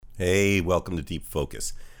Hey, welcome to Deep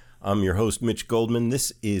Focus. I'm your host, Mitch Goldman.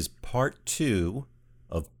 This is part 2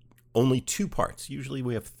 of only 2 parts. Usually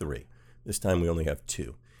we have 3. This time we only have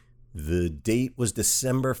 2. The date was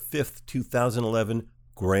December 5th, 2011.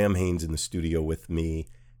 Graham Haynes in the studio with me,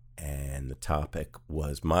 and the topic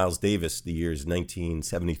was Miles Davis, the years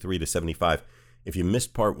 1973 to 75. If you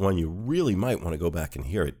missed part 1, you really might want to go back and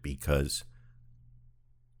hear it, because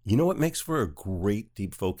you know what makes for a great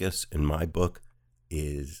Deep Focus in my book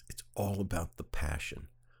is it's all about the passion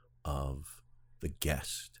of the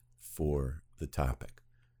guest for the topic.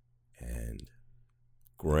 And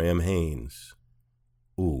Graham Haynes,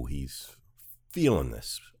 he's feeling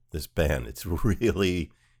this band. It's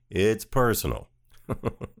personal.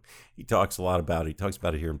 He talks a lot about it. He talks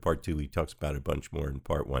about it here in part 2. He talks about it a bunch more in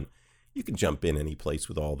part 1. You can jump in any place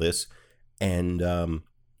with all this. And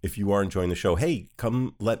if you are enjoying the show, hey,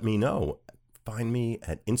 come let me know. Find me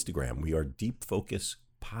at Instagram. We are Deep Focus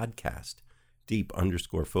Podcast.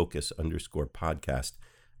 Deep_Focus_podcast.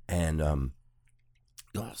 And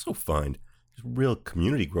you'll also find there's a real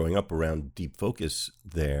community growing up around Deep Focus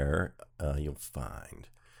there. You'll find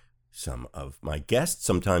some of my guests.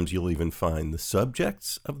 Sometimes you'll even find the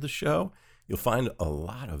subjects of the show. You'll find a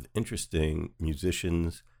lot of interesting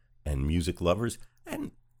musicians and music lovers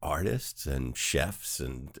and artists and chefs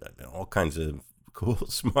and all kinds of cool,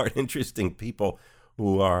 smart, interesting people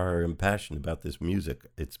who are passionate about this music.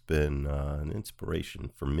 It's been an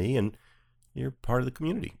inspiration for me, and you're part of the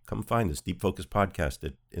community. Come find us, Deep Focus Podcast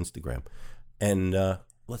at Instagram. And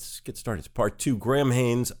let's get started. It's part 2. Graham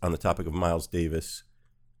Haynes on the topic of Miles Davis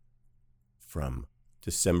from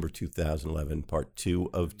December 2011, part 2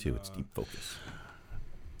 of 2. It's Deep Focus.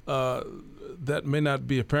 That may not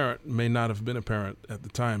be apparent, may not have been apparent at the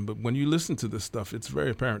time, but when you listen to this stuff, it's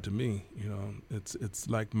very apparent to me. You know, it's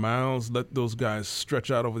like Miles let those guys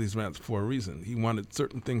stretch out over these bands for a reason. He wanted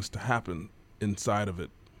certain things to happen inside of it,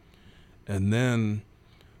 and then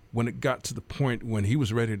when it got to the point when he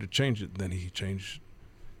was ready to change it, then he changed.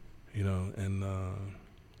 You know, and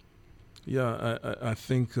I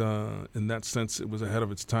think in that sense it was ahead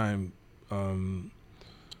of its time.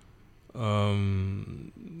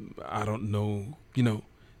 I don't know,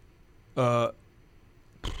 Well,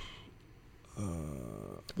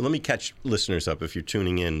 let me catch listeners up if you're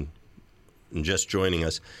tuning in and just joining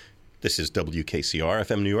us. This is WKCR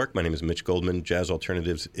FM New York. My name is Mitch Goldman. Jazz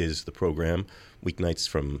Alternatives is the program, weeknights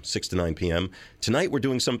from 6 to 9 p.m. Tonight we're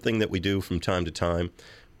doing something that we do from time to time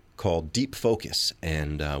called Deep Focus,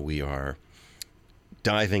 and we are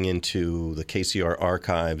diving into the KCR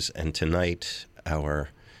archives, and tonight our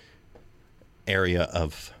area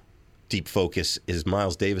of Deep Focus is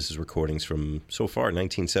Miles Davis's recordings from, so far,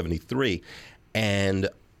 1973. And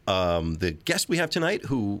the guest we have tonight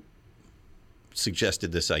who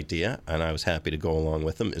suggested this idea, and I was happy to go along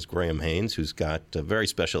with him, is Graham Haynes, who's got a very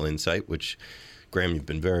special insight, which, Graham, you've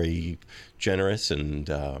been very generous and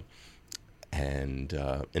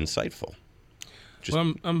insightful.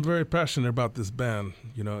 Well, I'm very passionate about this band.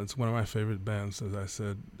 You know, it's one of my favorite bands, as I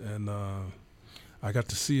said, and I got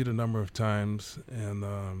to see it a number of times, and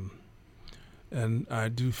I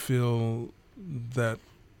do feel that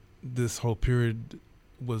this whole period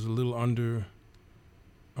was a little under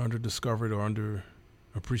discovered or under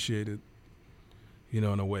appreciated, in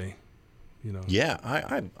a way, Yeah,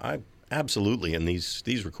 I absolutely, and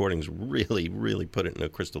these recordings really, really put it in a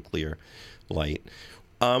crystal clear light.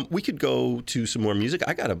 We could go to some more music.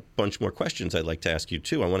 I got a bunch more questions I'd like to ask you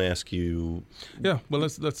too. I want to ask you. Yeah, well,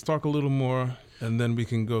 let's talk a little more, and then we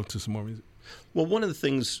can go to some more music. Well, one of the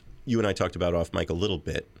things you and I talked about off mic a little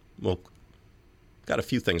bit. Well, got a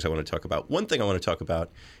few things I want to talk about. One thing I want to talk about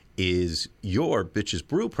is your Bitches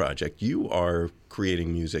Brew project. You are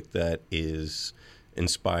creating music that is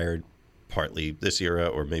inspired partly this era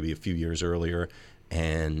or maybe a few years earlier,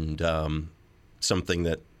 and something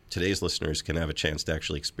that today's listeners can have a chance to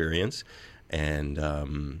actually experience. And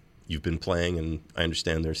you've been playing, and I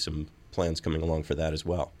understand there's some plans coming along for that as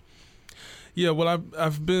well. Yeah, well,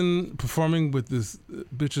 I've been performing with this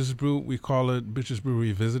Bitches Brew. We call it Bitches Brew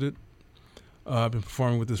Revisited. I've been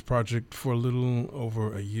performing with this project for a little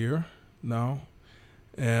over a year now,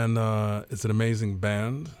 and it's an amazing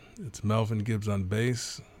band. It's Melvin Gibbs on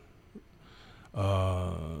bass,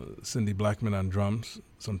 Cindy Blackman on drums,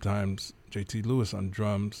 sometimes J.T. Lewis on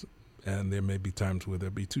drums, and there may be times where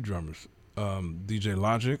there'll be 2 drummers. DJ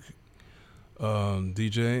Logic,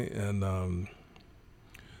 DJ, and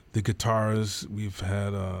the guitars, we've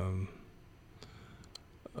had,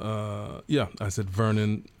 I said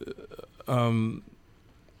Vernon. Antoine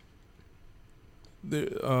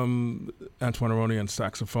Aroni on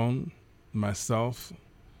saxophone, myself,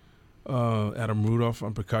 Adam Rudolph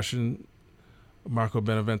on percussion, Marco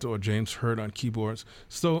Benevento or James Hurt on keyboards.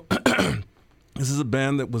 So this is a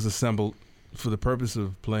band that was assembled for the purpose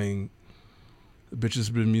of playing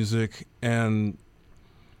Bitches Brew music and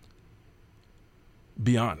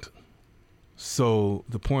beyond. So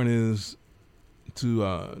the point is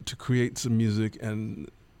to create some music and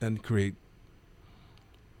create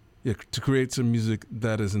some music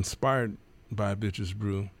that is inspired by Bitches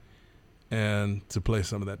Brew, and to play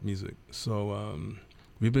some of that music. So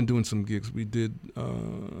we've been doing some gigs. We did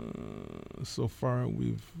so far.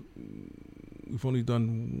 We've only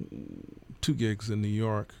done 2 gigs in New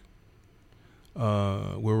York.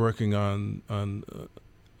 We're working on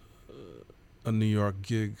a New York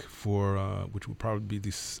gig for which will probably be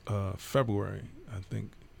this February, I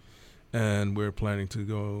think, and we're planning to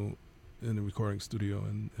go in the recording studio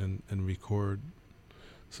and record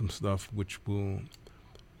some stuff, which will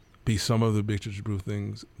be some of the Bitches Brew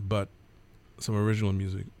things, but some original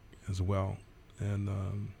music as well. And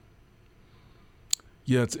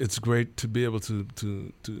it's great to be able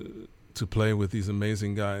to play with these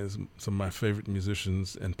amazing guys, some of my favorite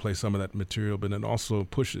musicians, and play some of that material, but then also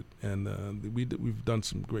push it. And we've done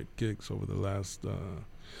some great gigs over the last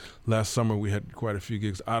summer. We had quite a few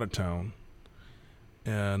gigs out of town,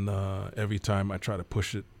 and every time I try to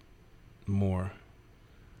push it more.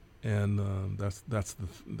 And that's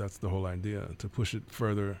the whole idea, to push it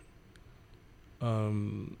further, to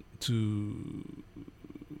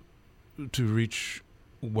reach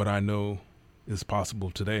what I know is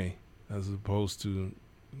possible today, as opposed to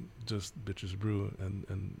just Bitches Brew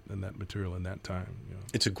and that material in that time. You know.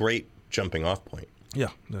 It's a great jumping off point. Yeah,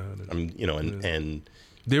 and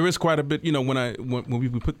there is quite a bit. You know, when we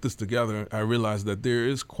put this together, I realized that there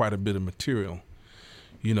is quite a bit of material.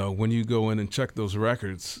 You know, when you go in and check those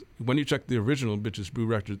records, when you check the original Bitches Brew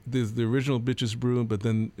record, there's the original Bitches Brew, but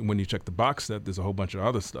then when you check the box set, there's a whole bunch of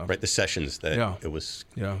other stuff. Right, the sessions that it was.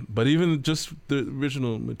 Yeah, but even just the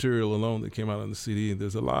original material alone that came out on the CD,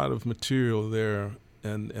 there's a lot of material there,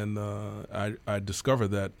 and I discovered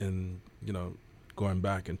that in, you know, going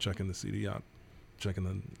back and checking the CD out, checking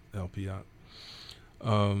the LP out.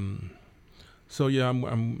 So yeah,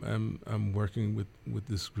 I'm working with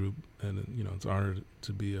this group, and you know, it's an honor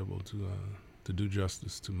to be able to do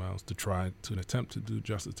justice to Miles, to attempt to do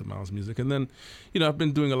justice to Miles' music. And then, you know, I've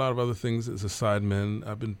been doing a lot of other things as a sideman.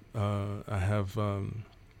 I have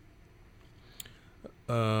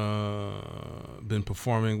been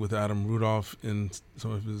performing with Adam Rudolph in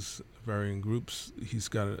some of his varying groups. He's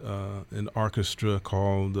got an orchestra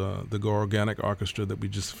called the Go Organic Orchestra that we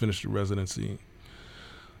just finished a residency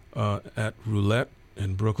at Roulette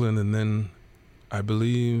in Brooklyn, and then I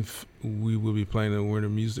believe we will be playing the Winter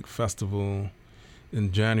Music Festival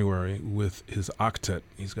in January with his octet.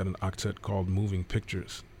 He's got an octet called Moving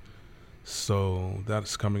Pictures. So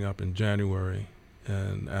that's coming up in January,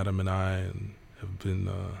 and Adam and I have been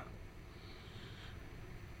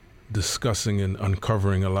discussing and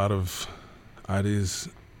uncovering a lot of ideas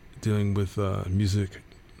dealing with music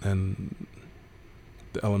and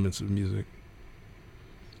the elements of music.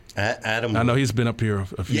 Adam, I know he's been up here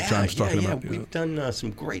a few times talking about. We've done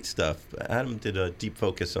some great stuff. Adam did a deep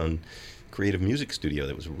focus on Creative Music Studio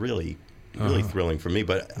that was really thrilling for me.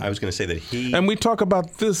 But I was going to say that and we talk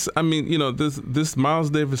about this. I mean, you know, this Miles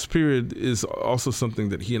Davis period is also something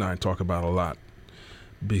that he and I talk about a lot,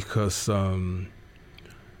 because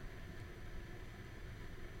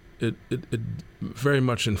it very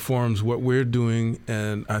much informs what we're doing,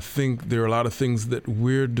 and I think there are a lot of things that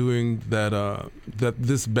we're doing that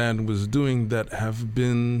this band was doing that haven't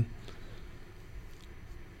been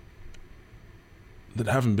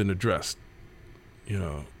addressed, you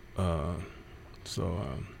know. So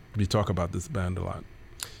we talk about this band a lot.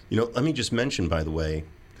 You know, let me just mention, by the way,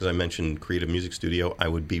 because I mentioned Creative Music Studio, I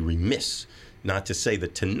would be remiss not to say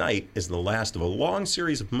that tonight is the last of a long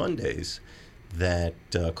series of Mondays that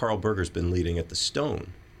Carl Berger's been leading at the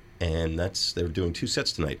Stone. And they're doing 2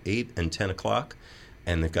 sets tonight, 8 and 10 o'clock.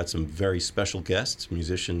 And they've got some very special guests,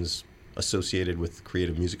 musicians associated with the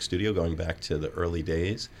Creative Music Studio going back to the early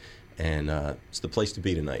days. And it's the place to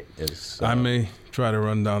be tonight. I may try to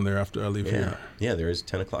run down there after I leave here. Yeah, there is a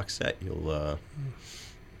 10 o'clock set. It'll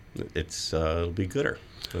be gooder.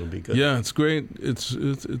 It'll be good. Yeah, it's great.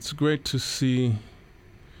 It's great to see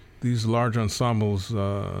these large ensembles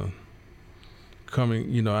coming.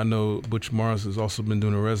 You know, I know Butch Morris has also been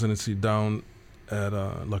doing a residency down at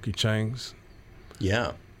Lucky Chang's.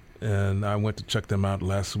 Yeah. And I went to check them out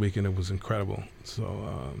last week, and it was incredible.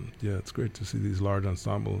 So, yeah, it's great to see these large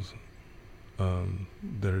ensembles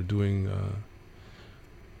that are doing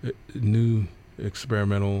new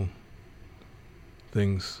experimental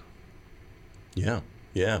things. Yeah,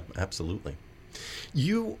 absolutely.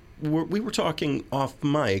 We were talking off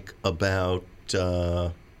mic about,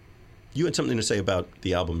 you had something to say about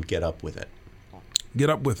the album Get Up With It. Get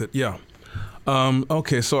Up With It, yeah.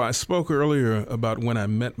 Okay, so I spoke earlier about when I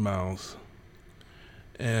met Miles,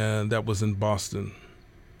 and that was in Boston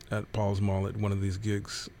at Paul's Mall at one of these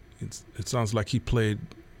gigs. It sounds like he played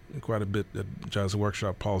quite a bit at Jazz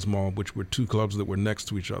Workshop, Paul's Mall, which were two clubs that were next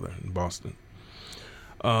to each other in Boston.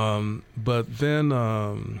 But then,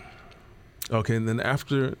 and then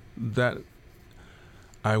after that,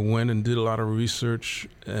 I went and did a lot of research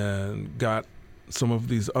and got some of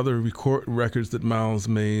these other records that Miles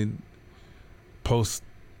made post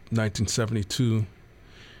 1972,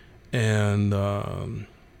 and I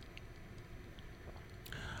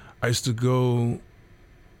used to go.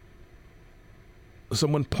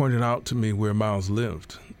 Someone pointed out to me where Miles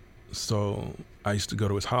lived, so I used to go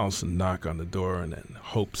to his house and knock on the door and in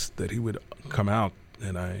hopes that he would come out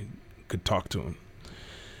and I could talk to him.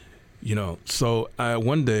 So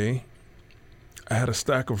one day I had a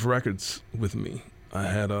stack of records with me. I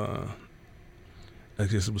had I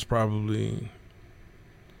guess it was probably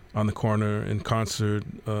On the Corner, In Concert,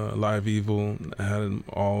 Live Evil. I had them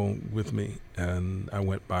all with me, and I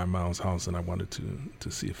went by Miles' house and I wanted to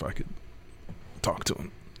see if I could talk to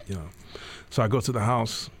him, So I go to the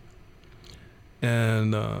house,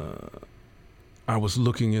 and I was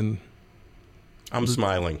looking in. I'm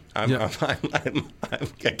smiling. I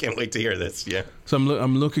can't wait to hear this. Yeah. So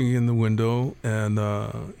I'm looking in the window, and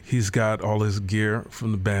he's got all his gear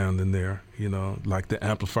from the band in there. Like the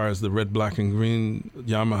amplifiers, the red, black, and green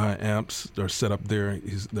Yamaha amps are set up there.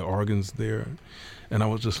 The organs there, and I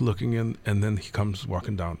was just looking in, and then he comes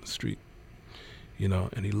walking down the street,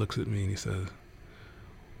 and he looks at me and he says,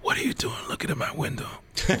 "What are you doing looking at my window?"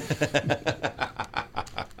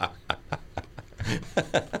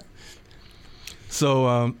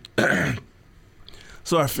 So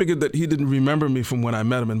so I figured that he didn't remember me from when I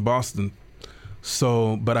met him in Boston.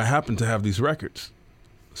 But I happened to have these records.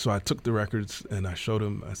 So I took the records and I showed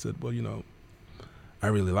him. I said, well, I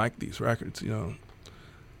really like these records,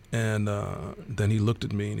 And then he looked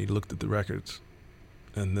at me and he looked at the records.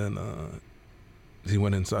 And then he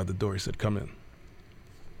went inside the door. He said, "Come in."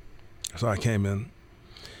 So I came in.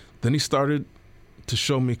 Then he started to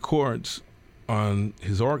show me chords on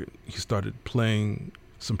his organ. He started playing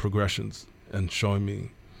some progressions and showing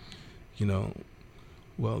me,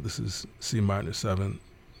 well, this is C minor 7,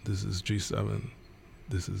 this is G7,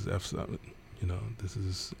 this is F7, this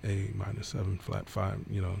is A minor 7 flat 5,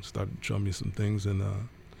 started showing me some things. And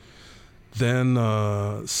then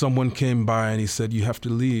someone came by and he said, "You have to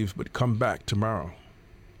leave, but come back tomorrow."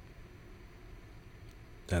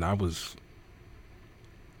 And I was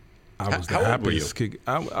the happiest kid.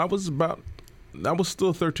 I was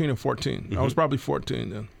still 13 or 14. Mm-hmm. I was probably 14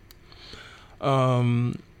 then.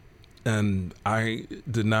 And I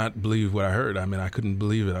did not believe what I heard. I mean, I couldn't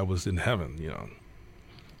believe it. I was in heaven,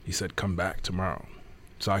 He said, "Come back tomorrow."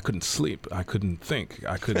 So I couldn't sleep. I couldn't think.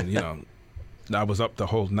 I couldn't, I was up the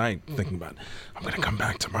whole night thinking about, I'm going to come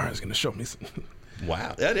back tomorrow. He's going to show me something.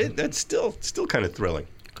 Wow. That's still kind of thrilling.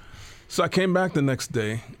 So I came back the next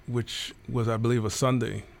day, which was, I believe, a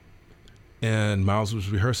Sunday, and Miles was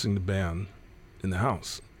rehearsing the band in the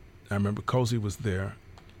house. I remember Cozy was there.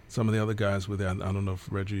 Some of the other guys were there. I don't know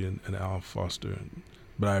if Reggie and Al Foster,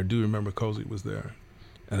 but I do remember Cozy was there,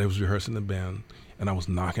 and they was rehearsing the band, and I was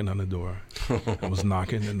knocking on the door. I was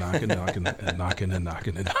knocking and knocking and knocking and knocking and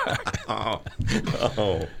knocking.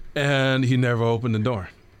 Oh. And he never opened the door.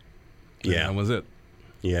 Yeah. And that was it.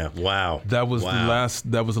 Yeah. Wow. That was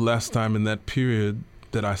the last time in that period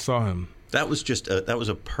that I saw him. That was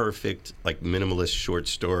a perfect, minimalist short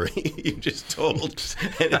story you just told.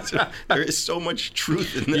 And there is so much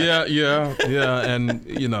truth in that. Yeah.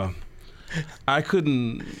 And, I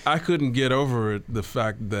couldn't get over it, the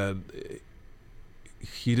fact that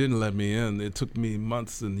he didn't let me in. It took me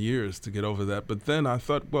months and years to get over that. But then I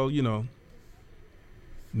thought, well,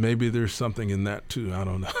 maybe there's something in that too. I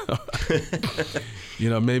don't know.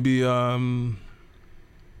 Maybe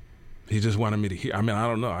he just wanted me to hear. I mean, I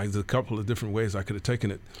don't know. There's a couple of different ways I could have taken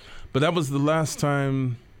it. But that was the last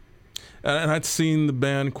time. And I'd seen the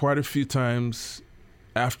band quite a few times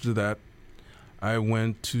after that. I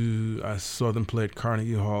saw them play at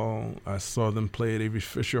Carnegie Hall. I saw them play at Avery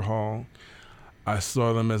Fisher Hall. I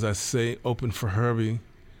saw them, as I say, open for Herbie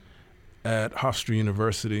at Hofstra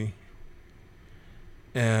University.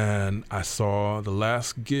 And I saw the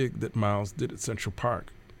last gig that Miles did at Central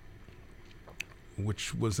Park,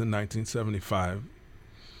 which was in 1975.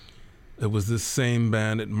 It was this same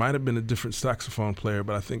band. It might have been a different saxophone player,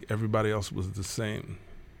 but I think everybody else was the same.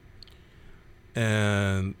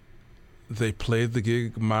 and they played the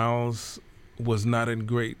gig. Miles was not in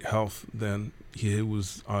great health then. He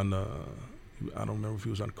was on, I don't remember if he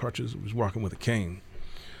was on crutches. He was walking with a cane.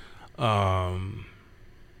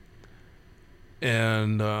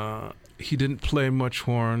 And he didn't play much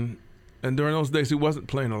horn. And during those days, he wasn't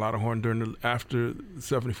playing a lot of horn. After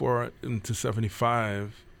 74 into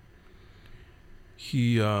 75,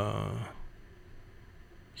 he was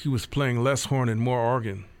playing less horn and more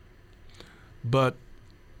organ. But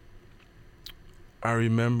I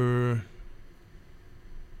remember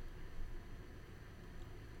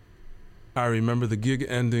the gig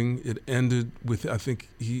ending. It ended with, I think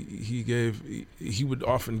he would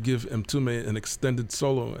often give Mtume an extended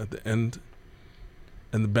solo at the end,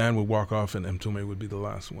 and the band would walk off and Mtume would be the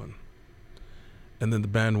last one. And then the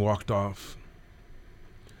band walked off,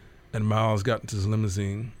 and Miles got into his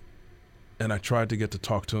limousine, and I tried to get to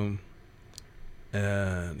talk to him,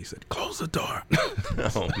 and he said, "Close the door."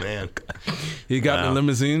 Oh, man. He got in the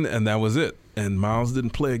limousine, and that was it. And Miles didn't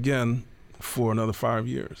play again for another 5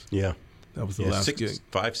 years. Yeah. That was the last gig.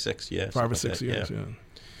 5, 6, yeah. 5 or 6 years, yeah.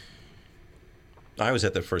 I was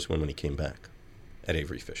at the first one when he came back at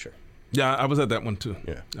Avery Fisher. Yeah, I was at that one too.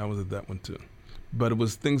 Yeah. I was at that one too. But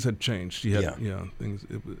things had changed. He had, things.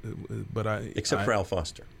 Except for Al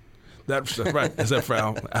Foster. That's right. Except for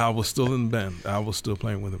Al. Al was still in the band. Al was still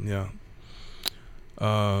playing with him. Yeah.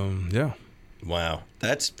 Yeah. Wow,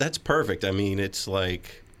 that's perfect. I mean, it's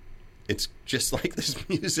just like this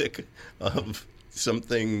music of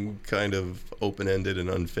something kind of open-ended and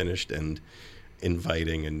unfinished and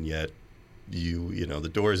inviting, and yet you know the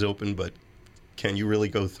door is open, but can you really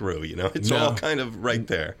go through? You know, it's all kind of right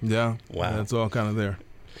there. Yeah. Wow. It's all kind of there.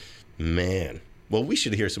 Man. Well, we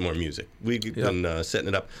should hear some more music. We've been setting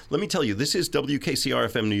it up. Let me tell you, this is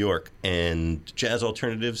WKCR-FM New York, and Jazz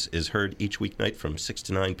Alternatives is heard each weeknight from 6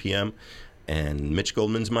 to 9 p.m., and Mitch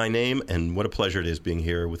Goldman's my name, and what a pleasure it is being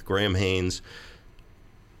here with Graham Haynes,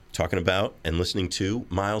 talking about and listening to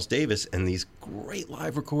Miles Davis and these great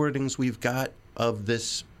live recordings we've got of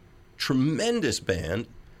this tremendous band.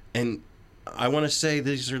 And I want to say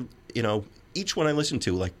these are, you know, each one I listen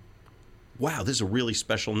to, like, wow, this is a really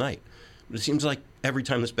special night. It seems like every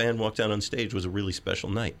time this band walked out on stage was a really special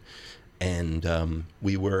night. And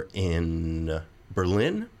we were in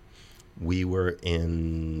Berlin. We were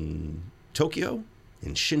in Tokyo,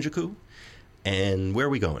 in Shinjuku. And where are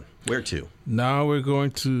we going? Where to? Now we're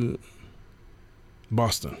going to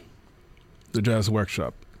Boston, the Jazz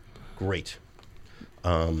Workshop. Great.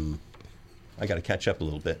 I got to catch up a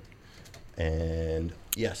little bit. And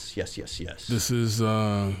yes. This is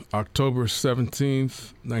October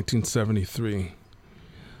 17th, 1973.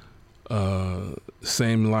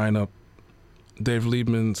 Same lineup. Dave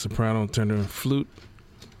Liebman, soprano, tenor, flute.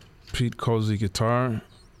 Pete Cozy, guitar.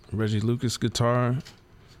 Reggie Lucas, guitar.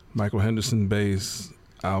 Michael Henderson, bass.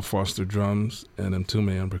 Al Foster, drums. And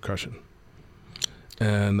Mtume on percussion.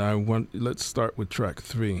 And let's start with track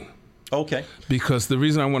 3. Okay. Because the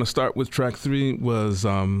reason I want to start with track 3 was...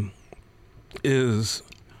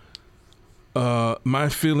 my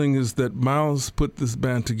feeling is that Miles put this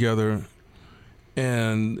band together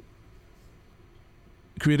and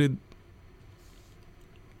created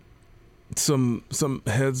some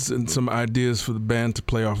heads and some ideas for the band to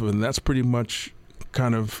play off of, and that's pretty much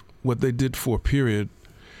kind of what they did for a period.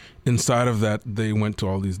 Inside of that, they went to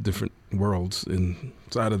all these different worlds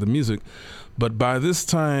inside of the music. But by this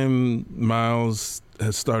time, Miles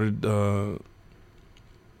has started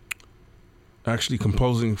actually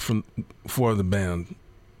composing for the band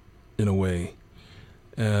in a way.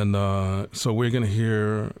 And so we're going to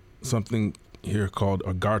hear something here called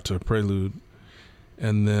Agartha Prelude,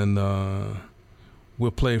 and then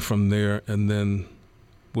we'll play from there, and then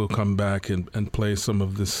we'll come back and play some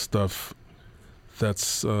of this stuff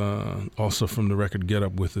that's also from the record Get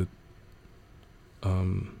Up With It.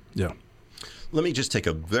 Yeah. Let me just take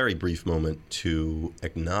a very brief moment to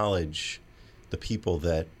acknowledge the people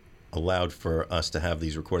that allowed for us to have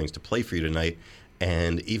these recordings to play for you tonight,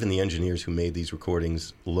 and even the engineers who made these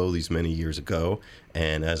recordings these many years ago.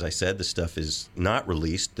 And as I said, the stuff is not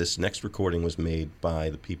released. This next recording was made by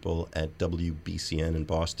the people at WBCN in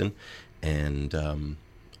Boston, and I'm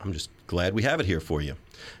just glad we have it here for you.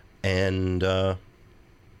 And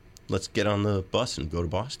let's get on the bus and go to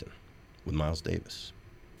Boston with Miles Davis.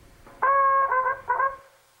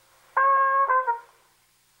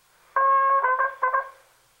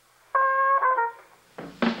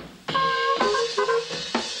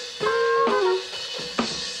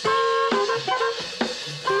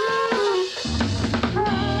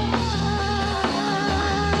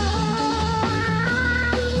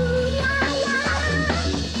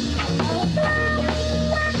 Bye.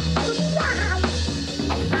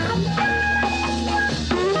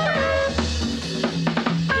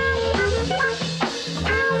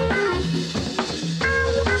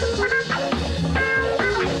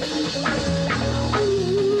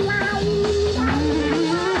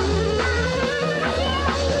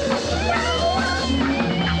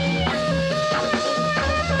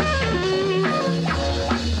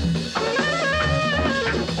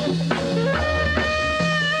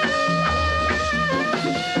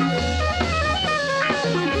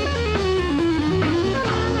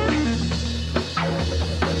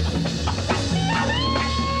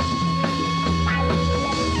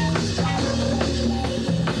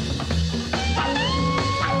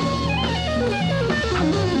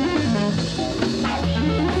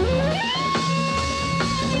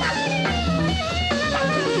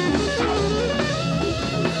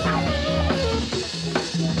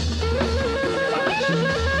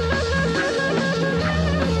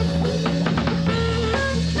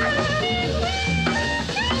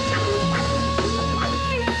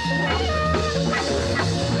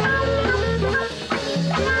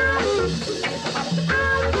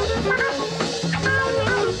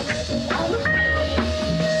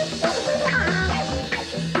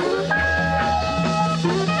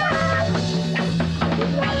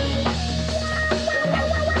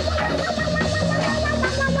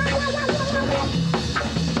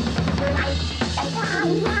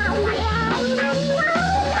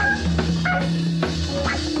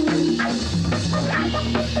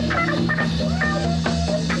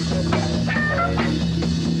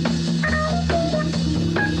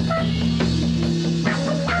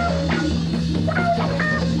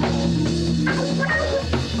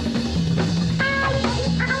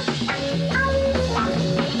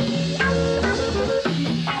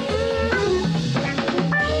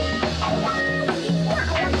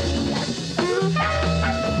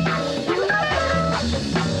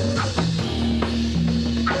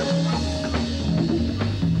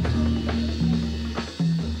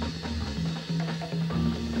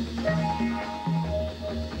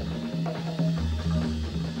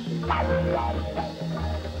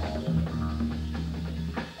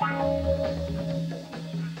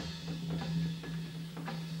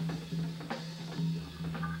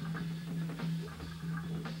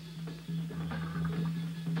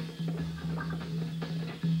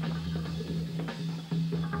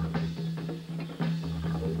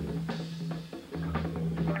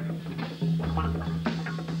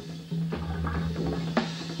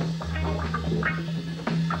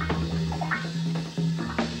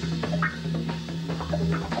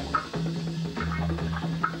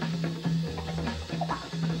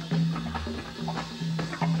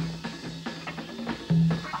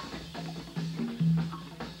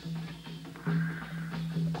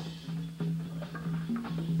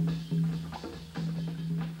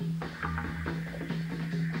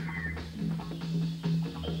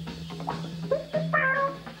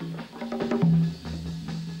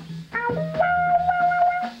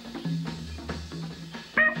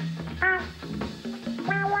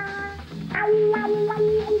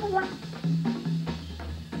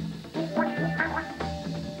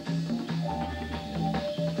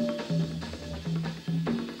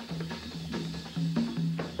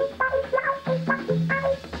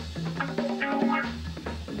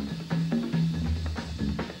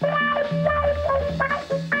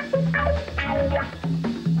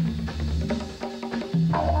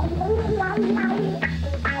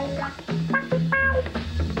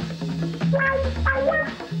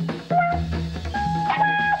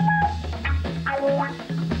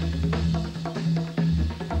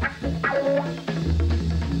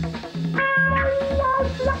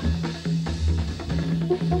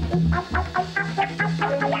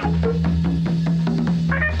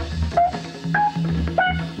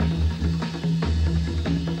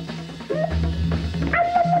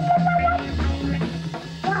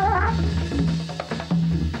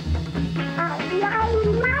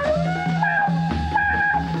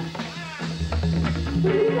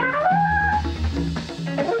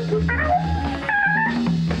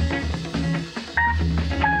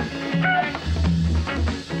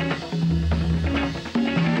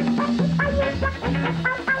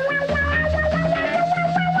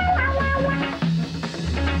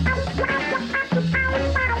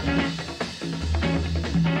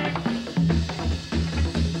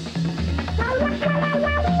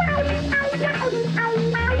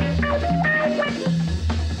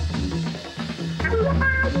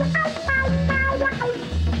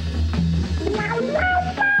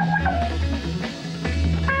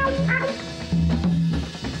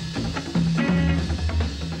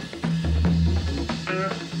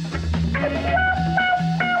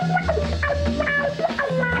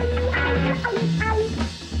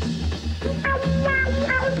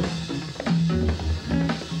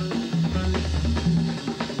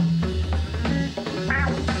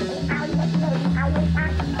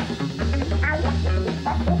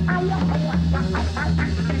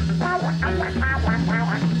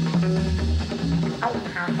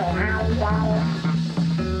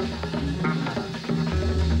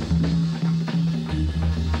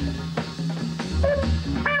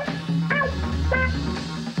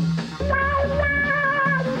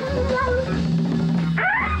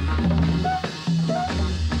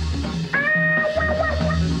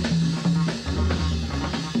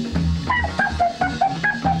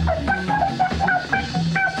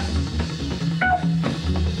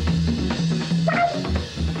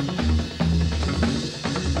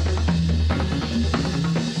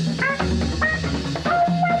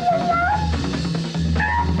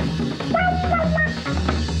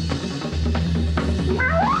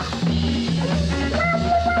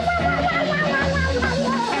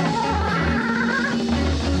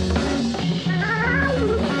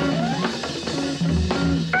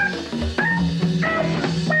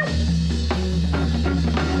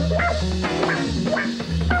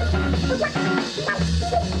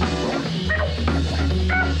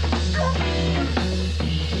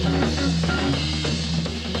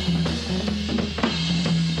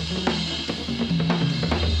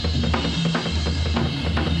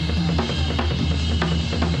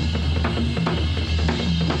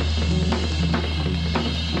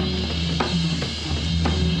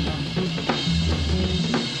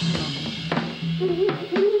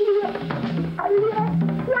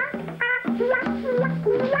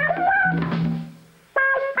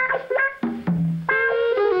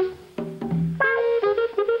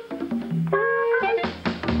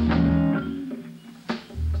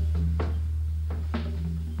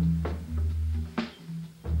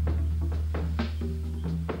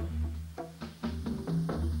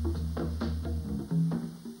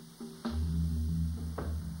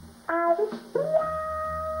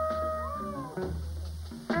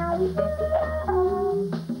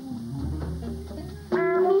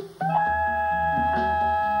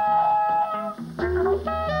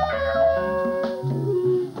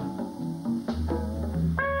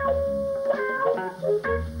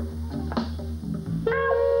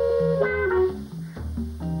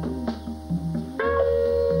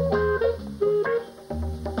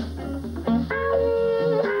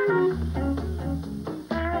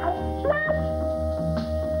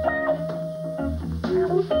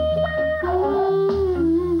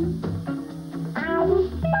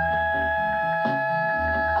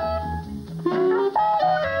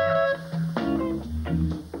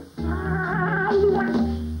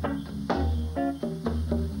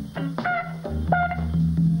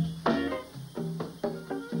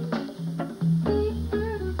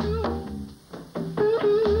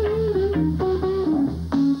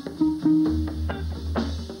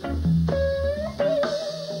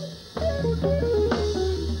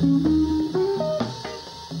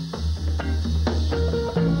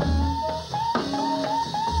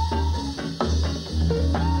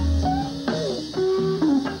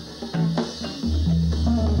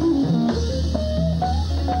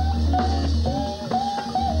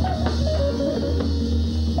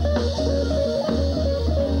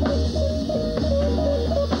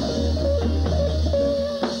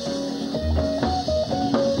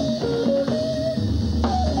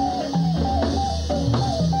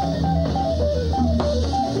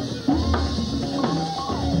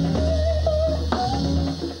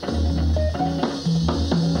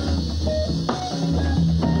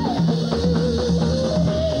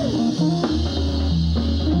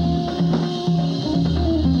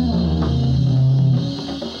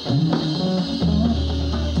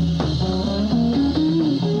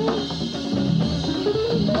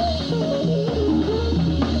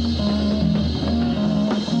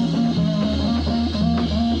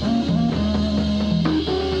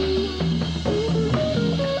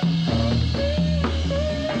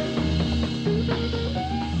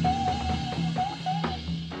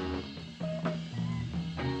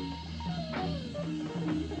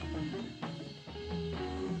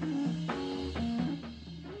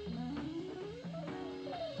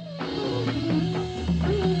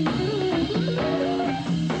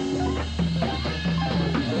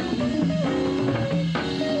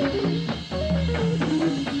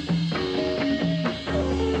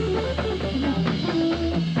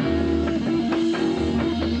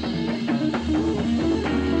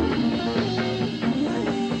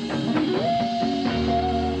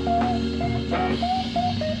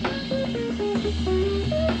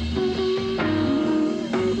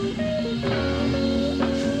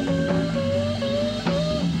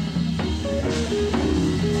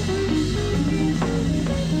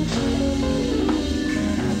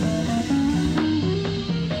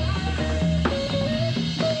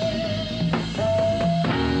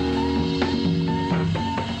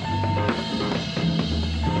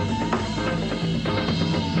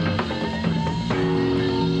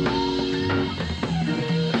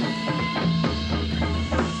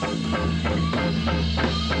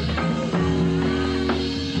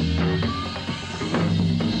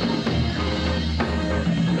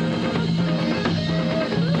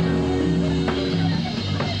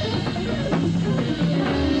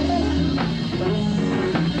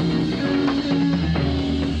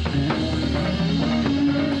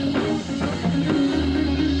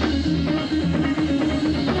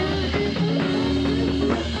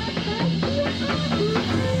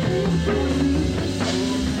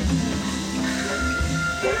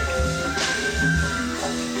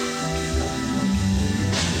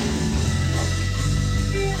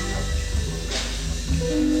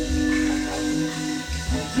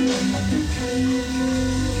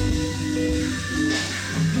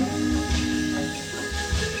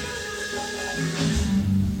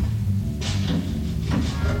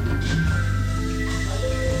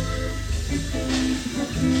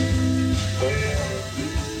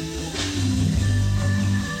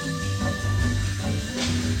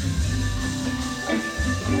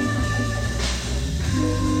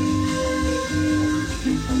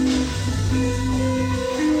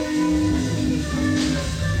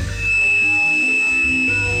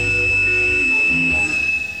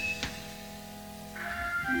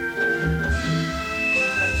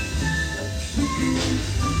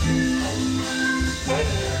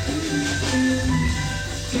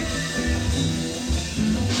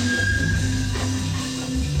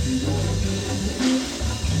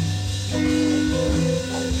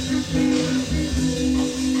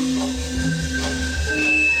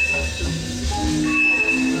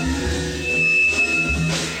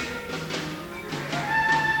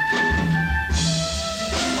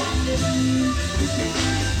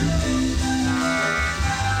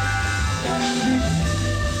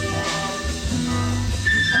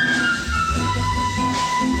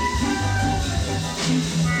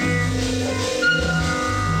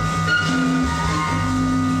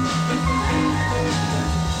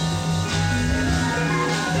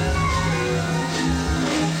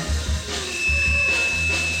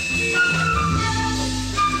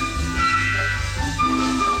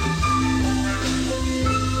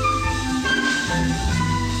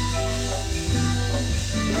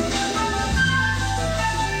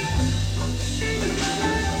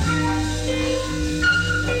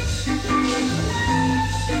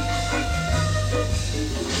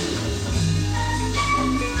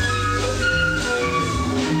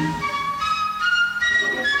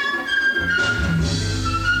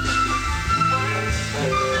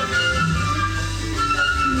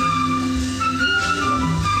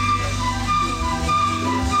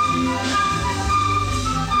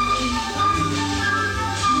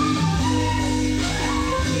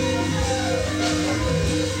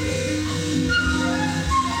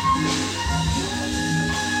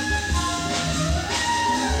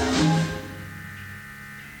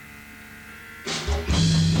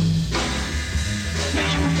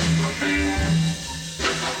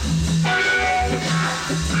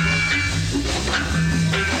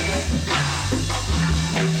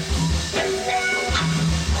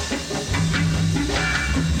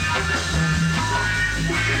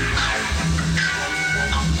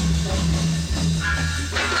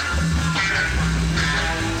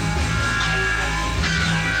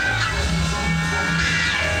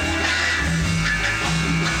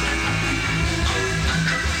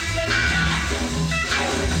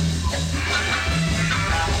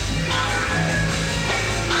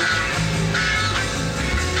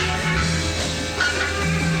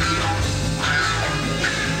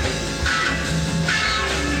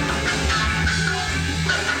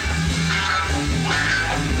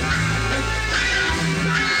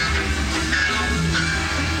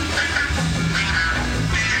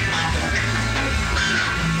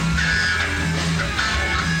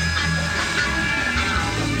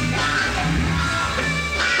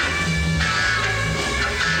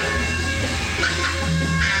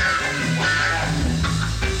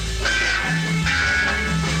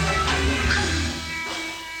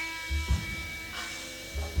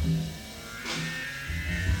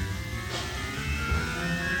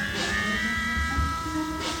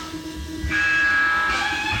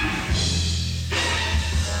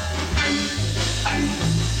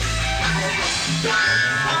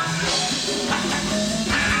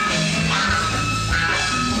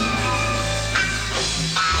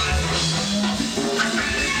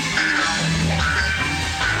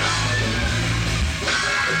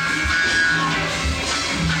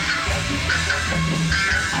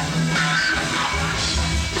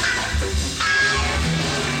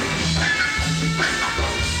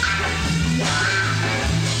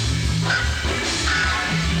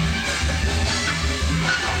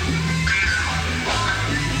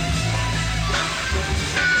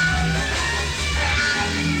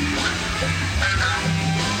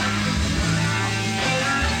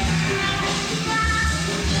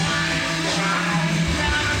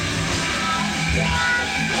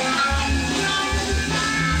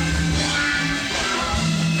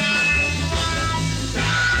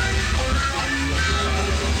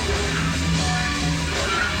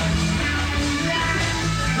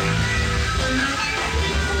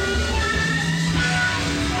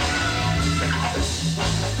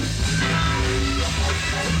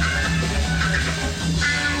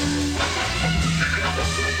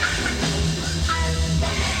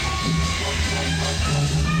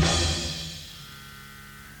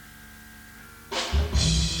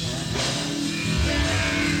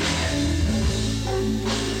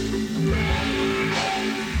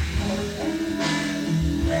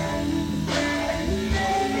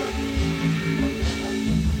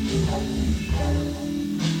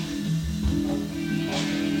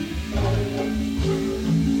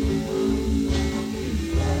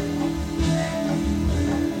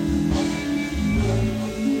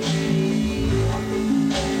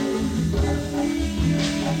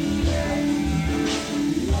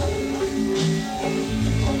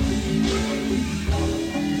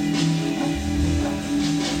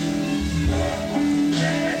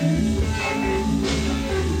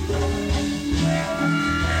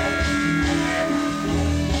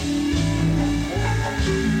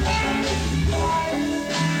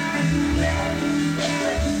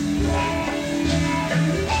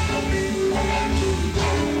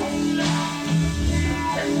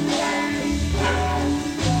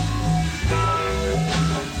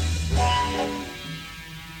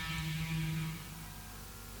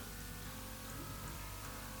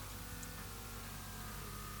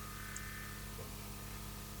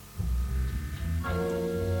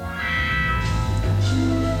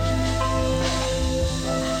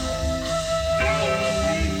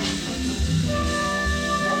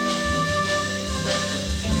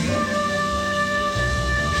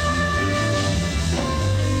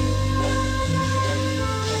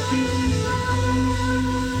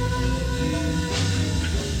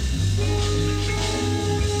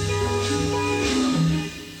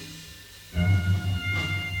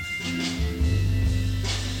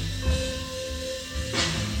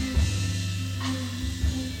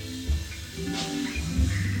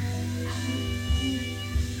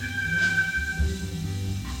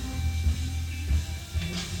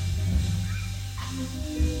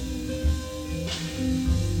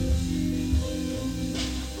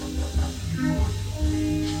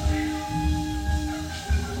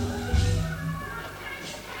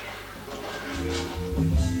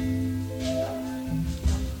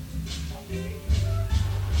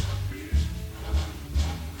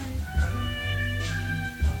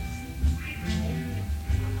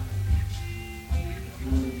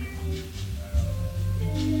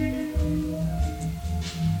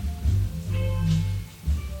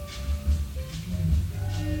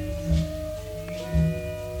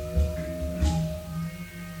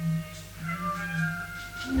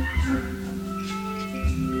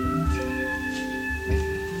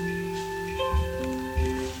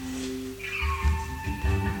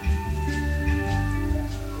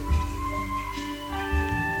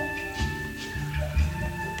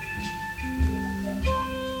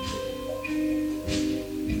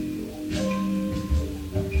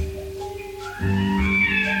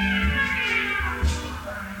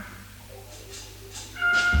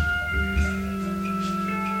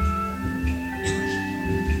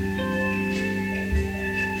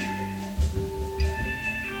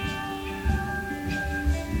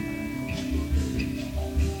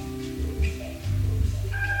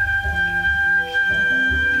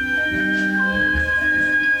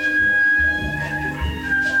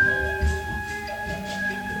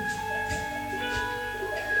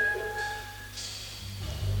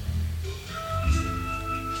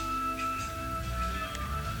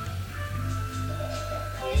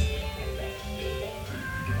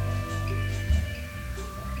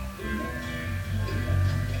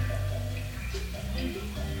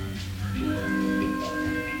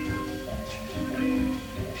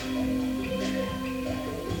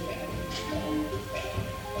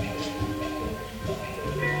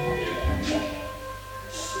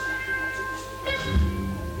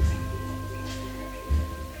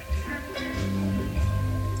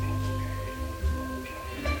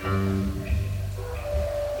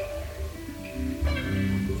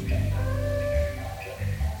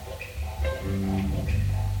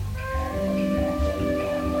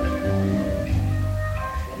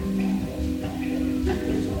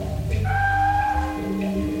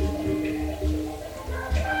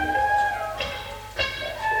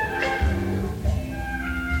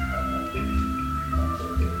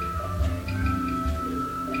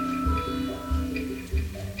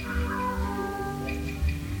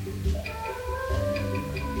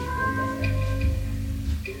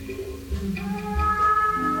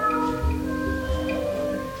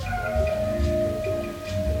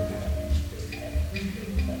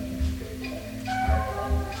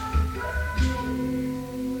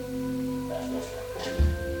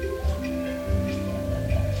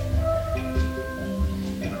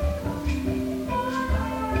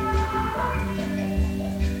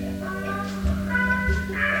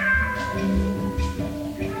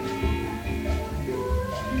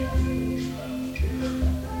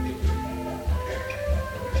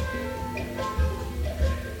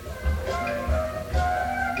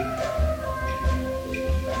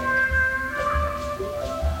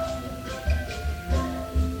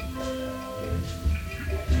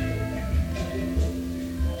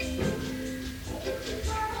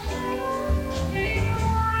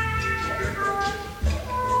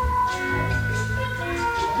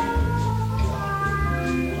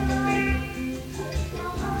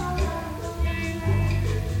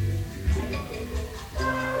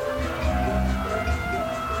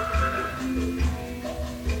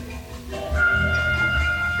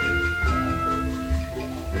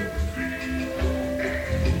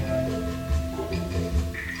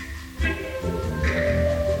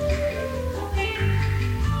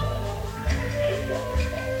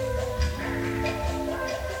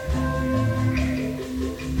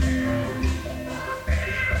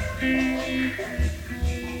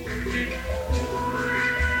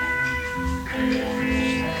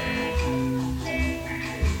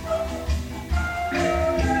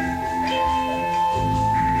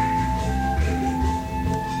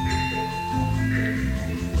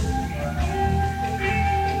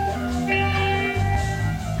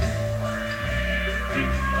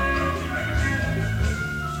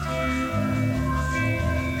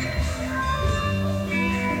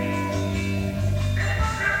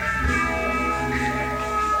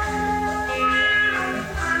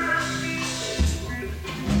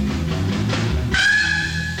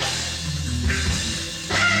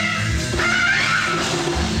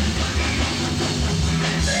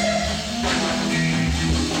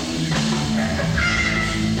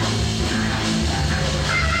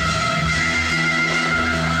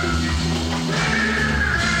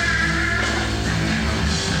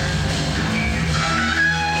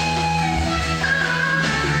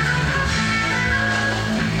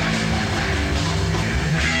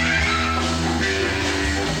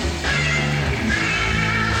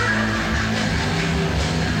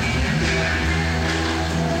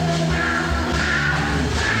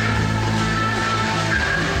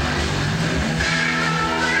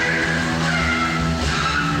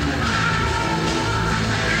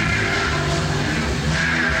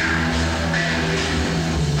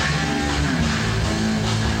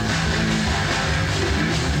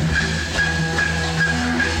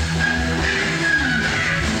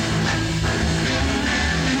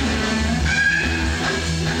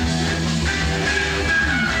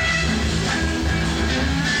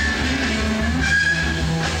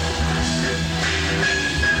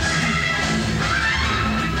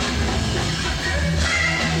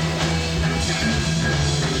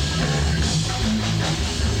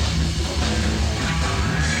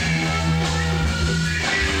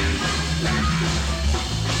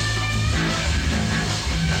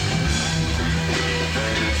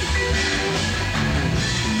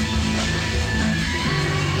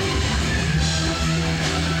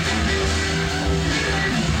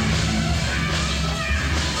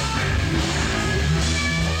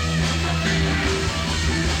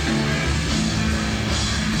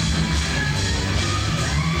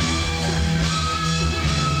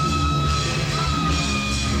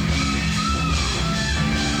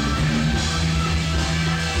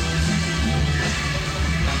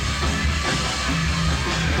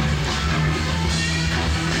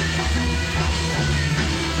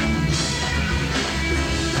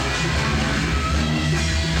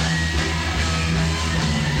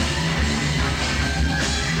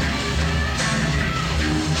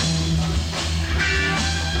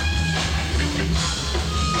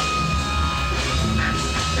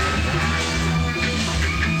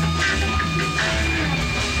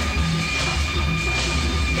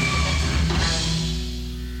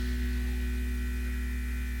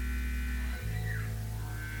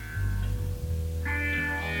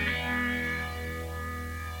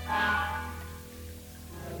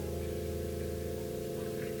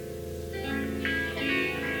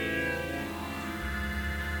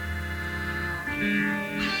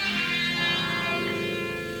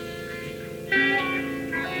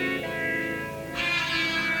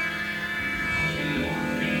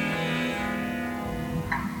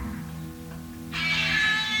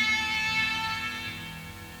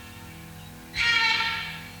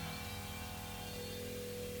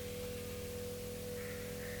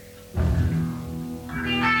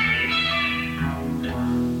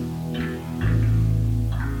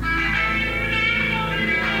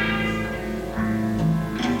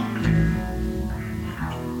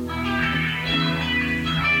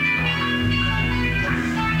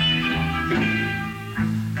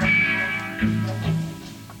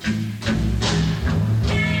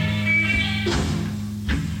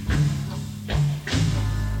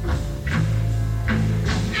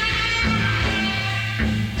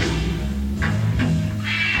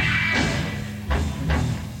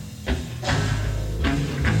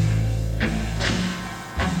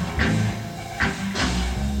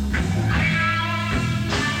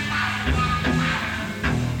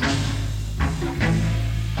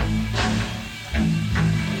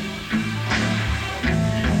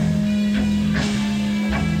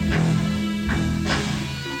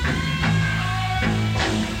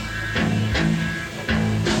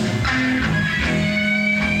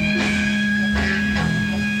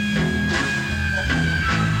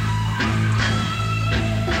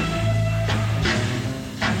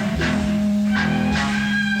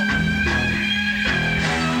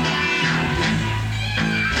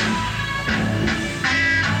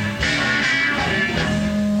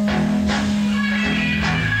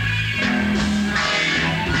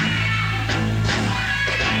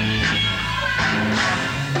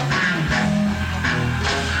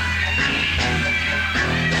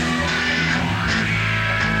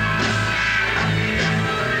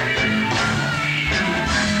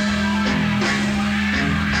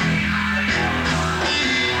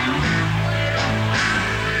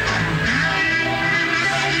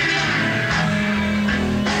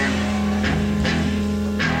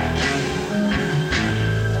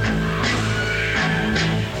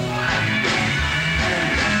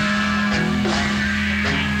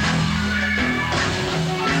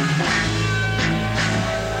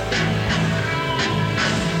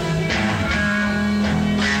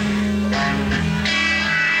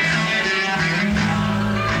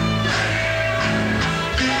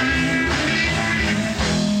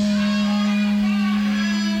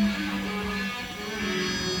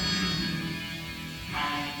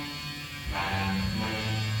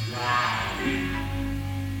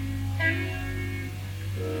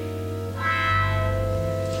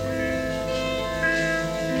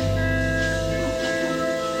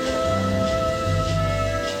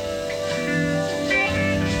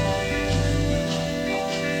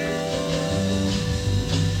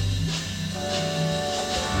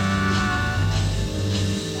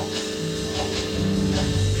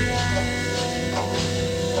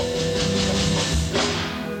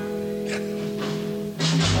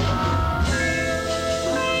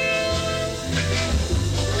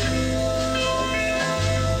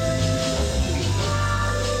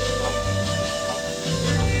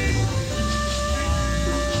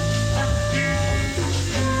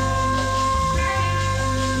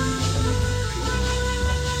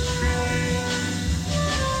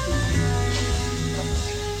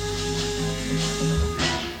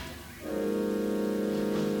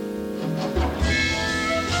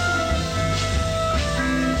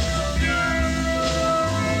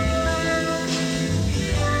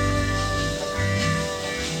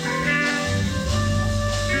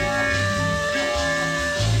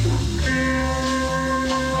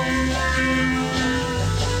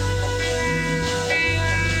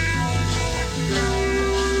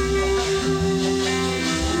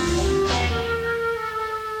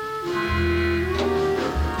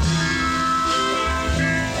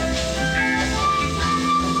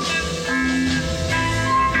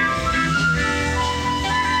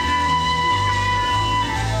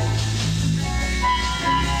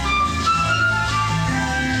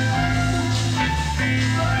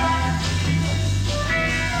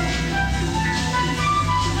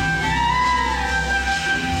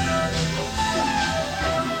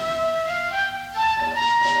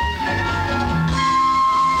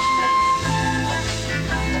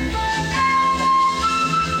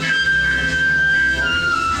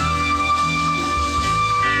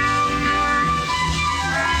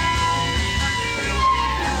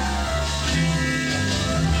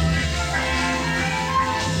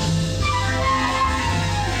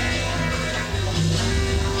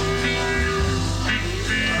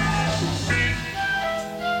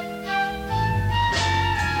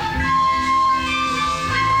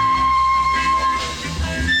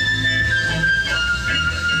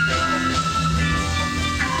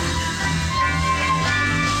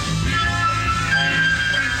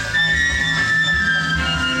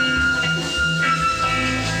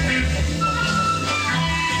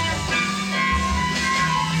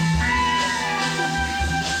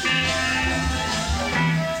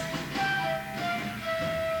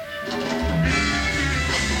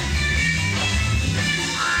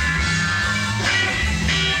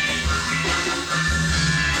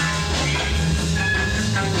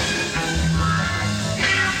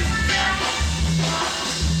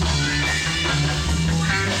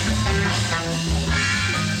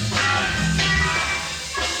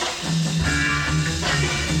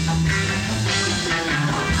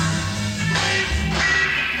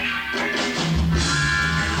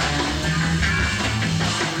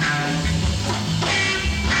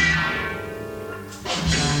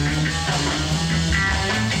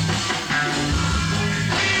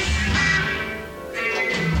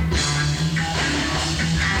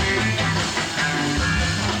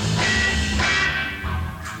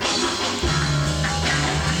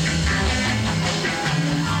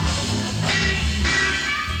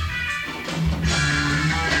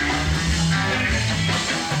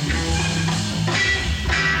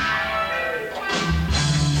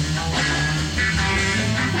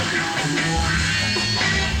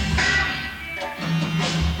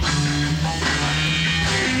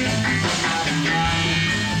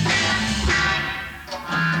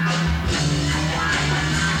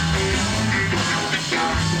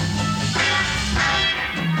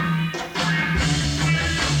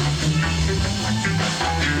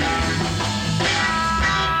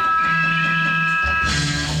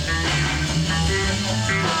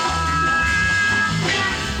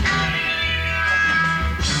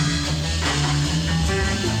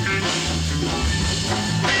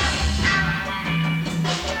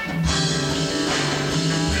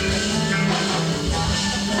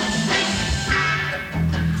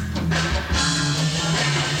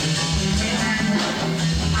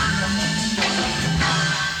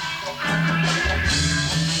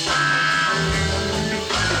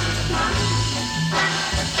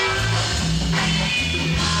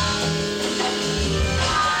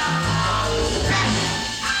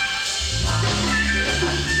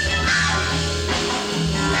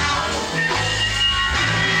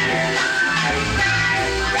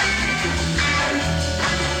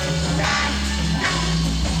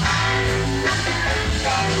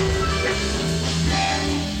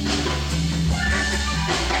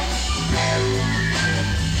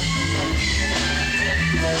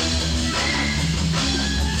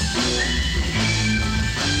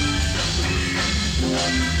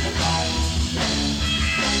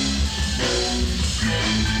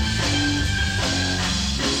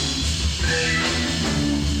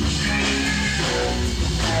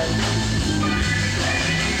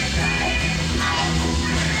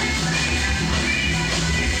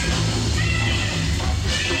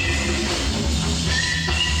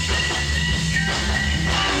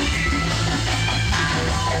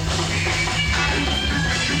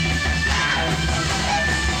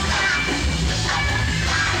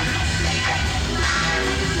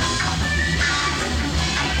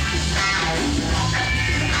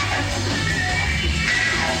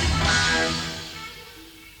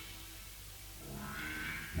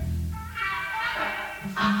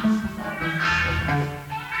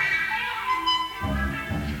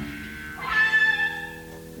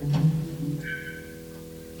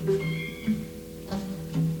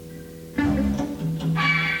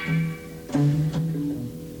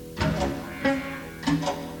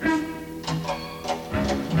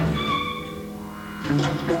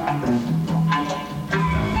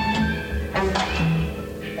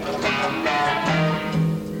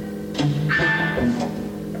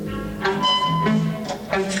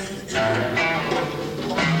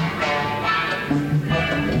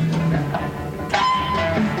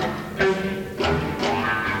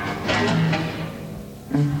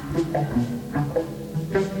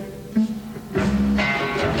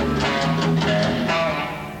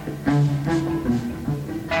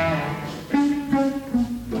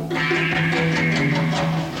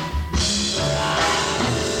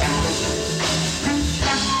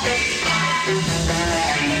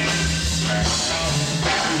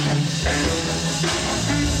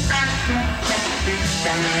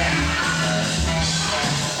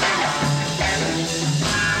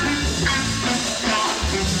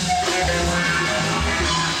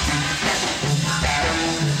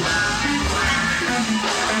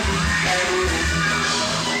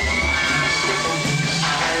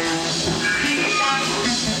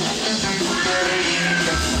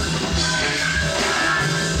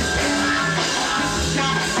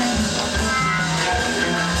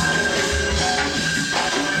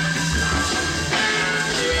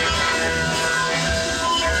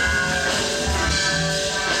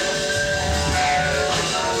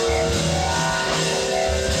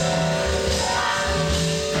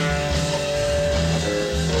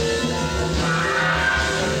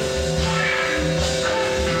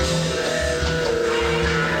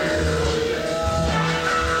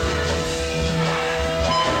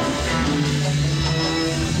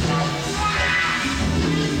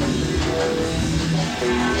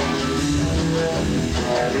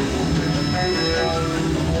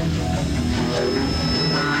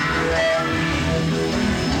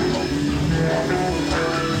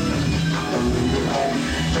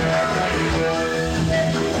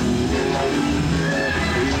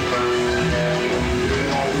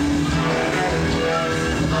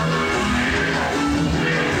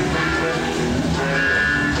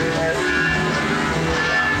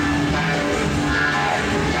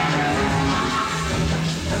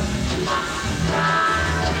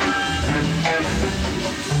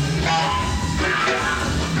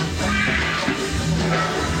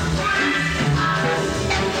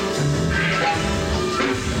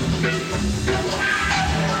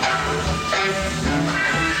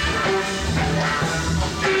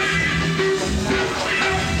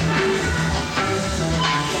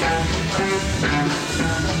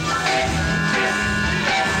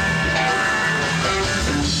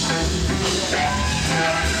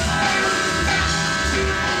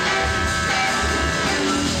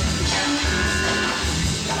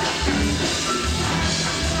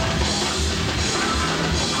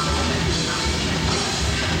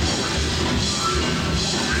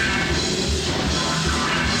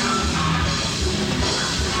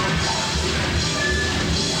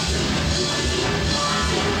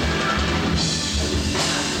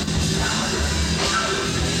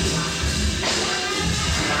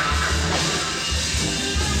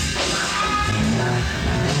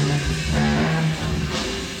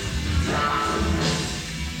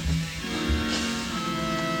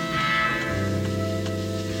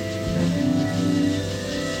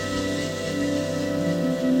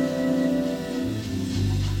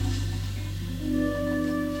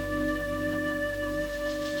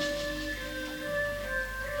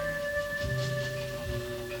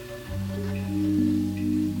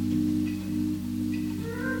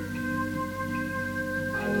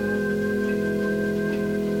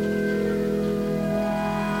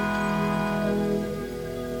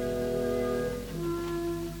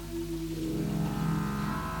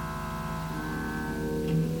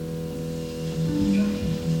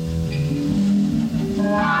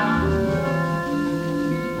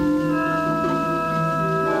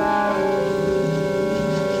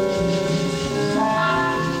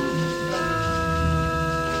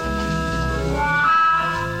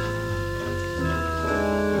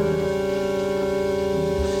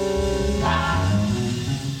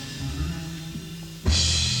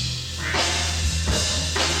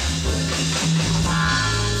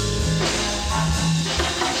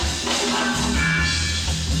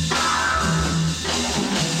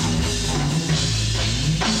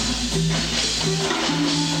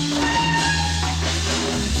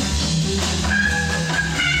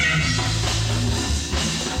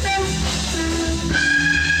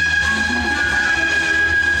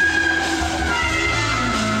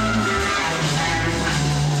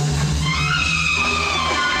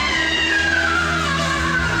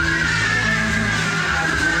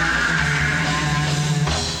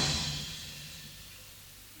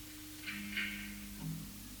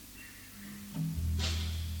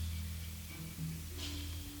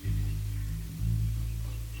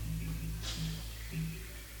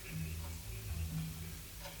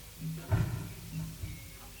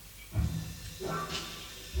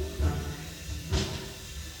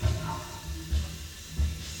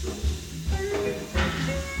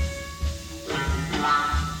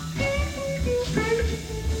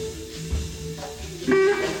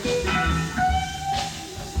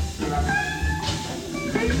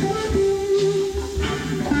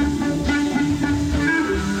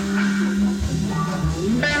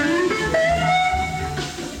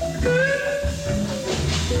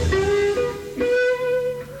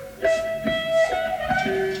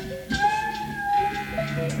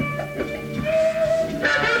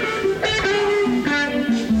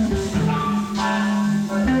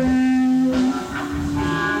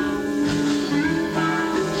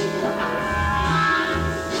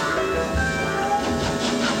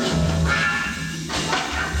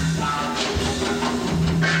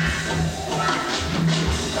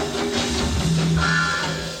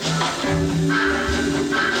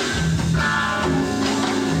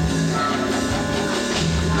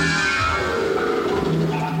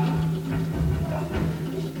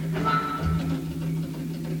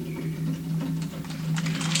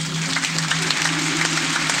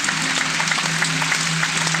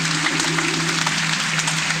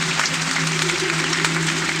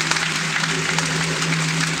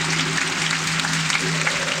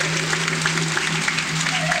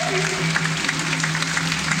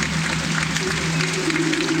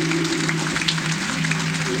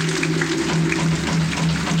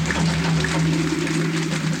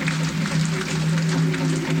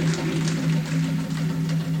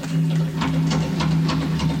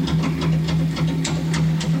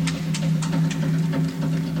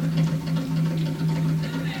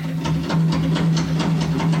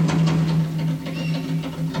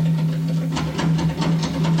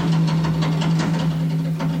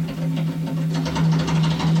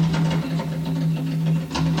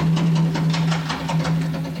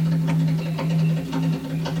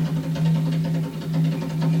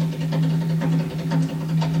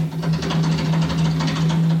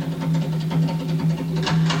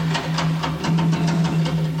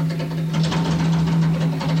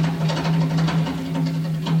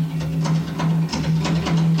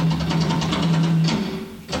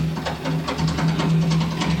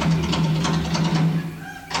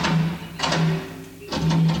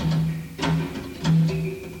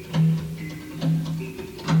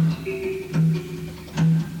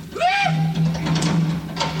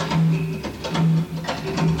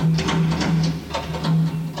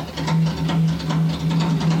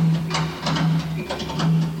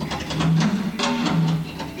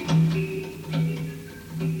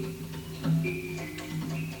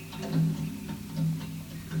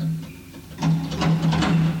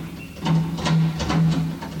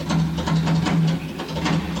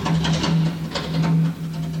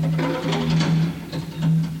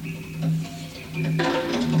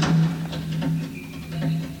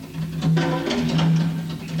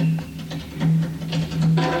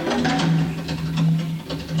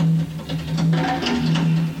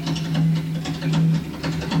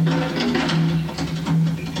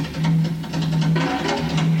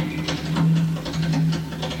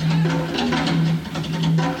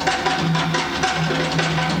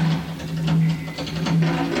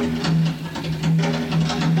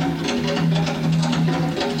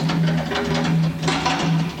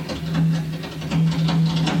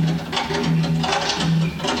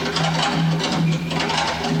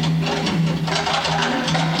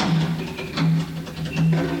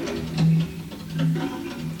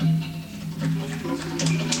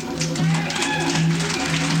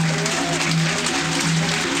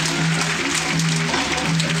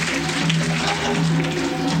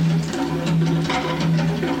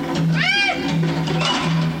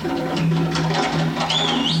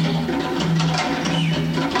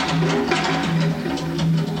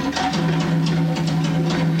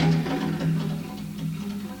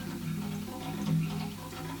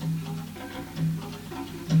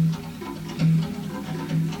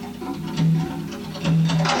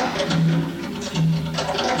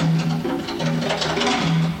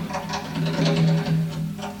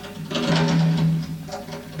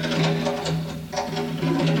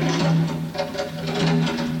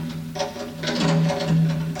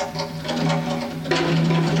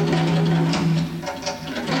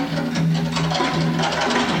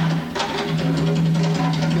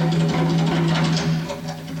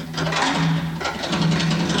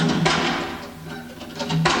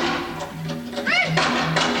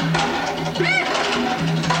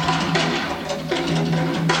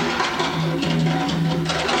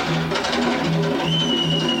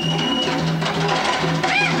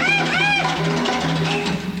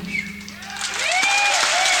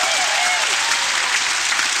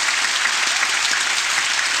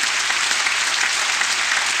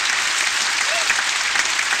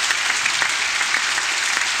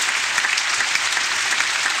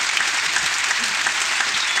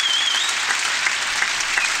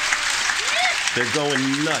 They're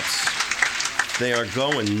going nuts. They are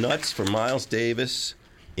going nuts for Miles Davis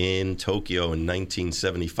in Tokyo in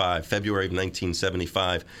 1975, February of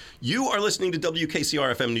 1975. You are listening to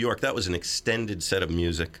WKCR-FM New York. That was an extended set of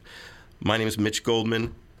music. My name is Mitch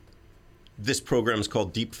Goldman. This program is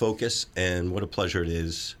called Deep Focus, and what a pleasure it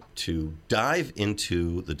is to dive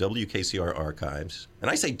into the WKCR archives. And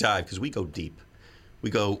I say dive because we go deep. We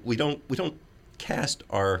don't cast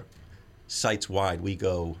our sights wide.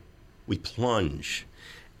 We plunge,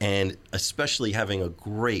 and especially having a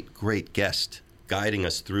great guest guiding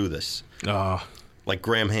us through this, like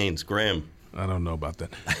Graham Haynes. Graham, I don't know about that.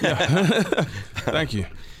 Yeah. Thank you.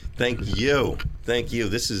 Thank you.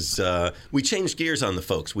 This is we changed gears on the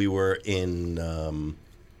folks. We were in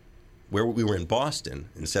we were in Boston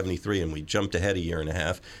in '73, and we jumped ahead a year and a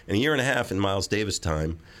half. And a year and a half in Miles Davis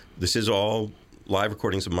time. This is all live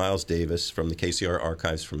recordings of Miles Davis from the KCR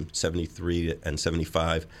archives from '73 and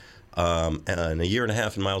 '75. And a year and a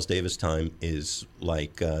half in Miles Davis time is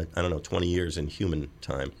like, 20 years in human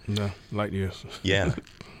time. No, light years. Yeah.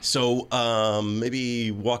 So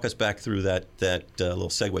maybe walk us back through that little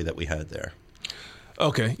segue that we had there.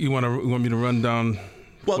 Okay. You want me to run down?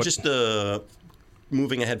 Well, just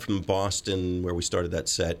moving ahead from Boston, where we started that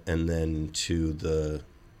set, and then to the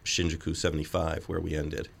Shinjuku 75, where we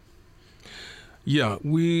ended. Yeah,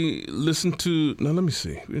 we listened to. Now let me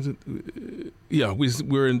see. Yeah, we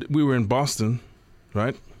were in Boston,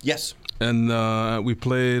 right? Yes. And we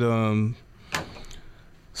played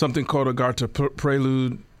something called a Garta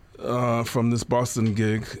Prelude from this Boston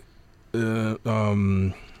gig.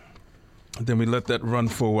 Then we let that run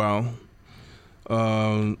for a while.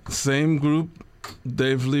 Same group,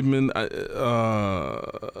 Dave Liebman.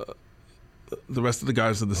 The rest of the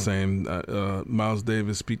guys are the same. Miles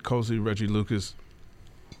Davis, Pete Cozy, Reggie Lucas,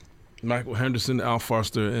 Michael Henderson, Al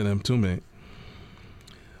Foster, and Mtume.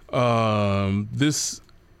 This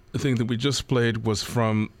thing that we just played was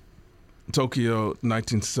from Tokyo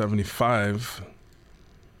 1975.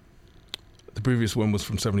 The previous one was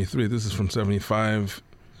from 73. This is from 75.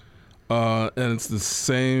 And it's the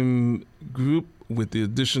same group with the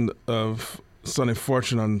addition of Sonny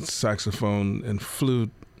Fortune on saxophone and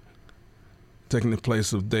flute, taking the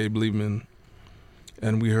place of Dave Liebman.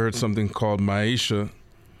 And we heard something called Maisha,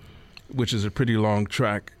 which is a pretty long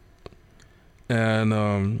track.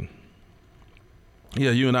 And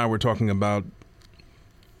you and I were talking about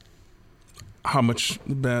how much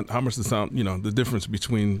the sound, the difference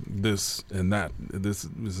between this and that. This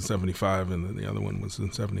was in 75 and the other one was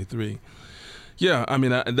in 73. Yeah, I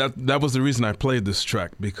mean, that was the reason I played this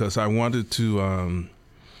track, because I wanted to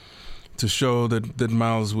show that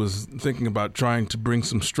Miles was thinking about trying to bring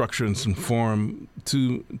some structure and some form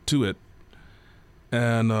to it.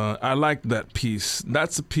 And I liked that piece.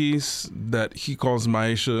 That's a piece that he calls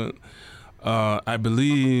Maisha. I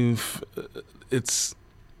believe it's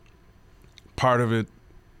part of it.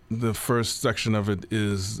 The first section of it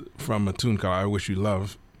is from a tune called I Wish You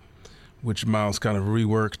Love, which Miles kind of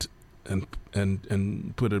reworked and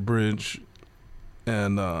put a bridge.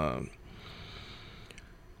 And I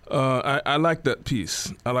like that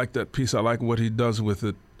piece. I like what he does with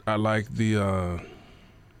it. I like the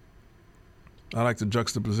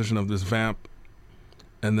juxtaposition of this vamp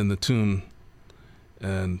and then the tune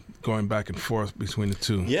and going back and forth between the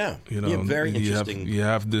two. Yeah, very interesting. You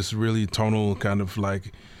have this really tonal kind of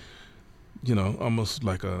like, almost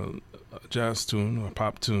like a jazz tune or a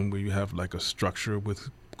pop tune where you have like a structure with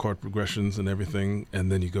chord progressions and everything,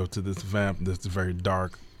 and then you go to this vamp that's very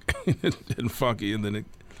dark and funky, and then it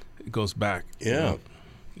goes back. Yeah.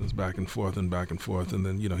 It's back and forth, and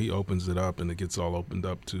then, he opens it up and it gets all opened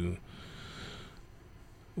up to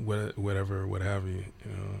whatever, what have you,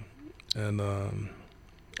 And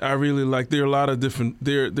I really like, there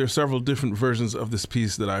are several different versions of this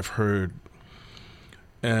piece that I've heard.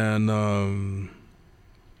 And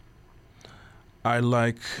I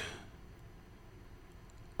like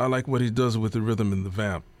what he does with the rhythm and the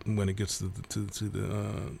vamp when it gets to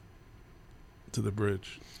the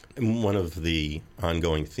bridge. And one of the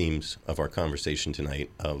ongoing themes of our conversation tonight,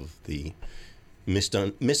 of the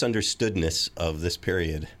misunderstoodness of this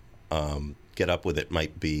period, Get Up With It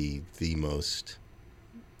might be the most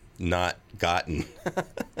not gotten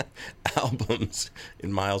albums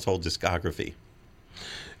in Miles' whole discography.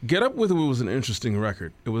 Get Up With It was an interesting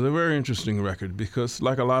record. It was a very interesting record because,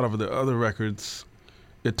 like a lot of the other records,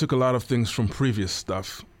 it took a lot of things from previous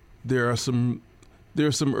stuff. There are some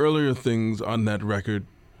earlier things on that record,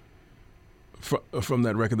 from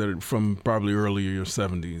that record that are from probably earlier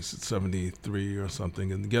 70s, 73 or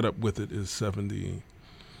something, and Get Up With It is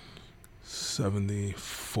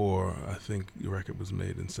 74. I think the record was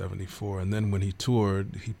made in 74. And then when he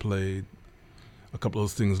toured, he played a couple of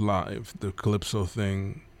those things live, the Calypso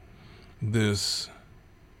thing, this,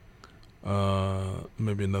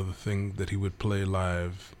 maybe another thing that he would play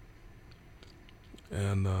live,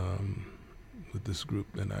 and with this group.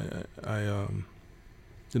 And I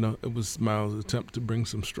it was Miles' attempt to bring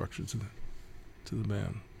some structure to the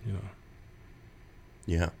band,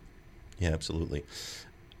 Yeah, absolutely.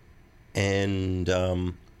 And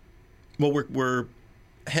well, we're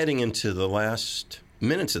heading into the last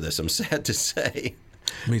minutes of this. I'm sad to say.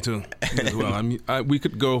 Me too, as well. I mean, we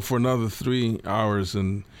could go for another 3 hours,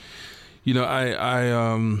 and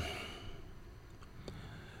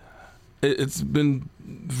it's been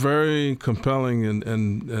very compelling and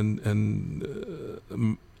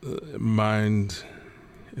mind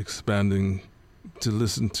expanding to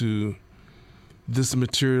listen to this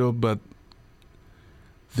material, but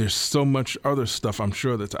there's so much other stuff I'm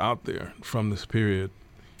sure that's out there from this period.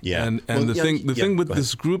 Yeah, and the thing with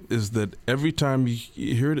this group is that every time you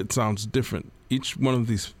hear it, it sounds different. Each one of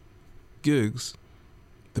these gigs,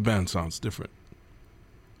 the band sounds different.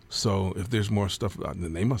 So if there's more stuff,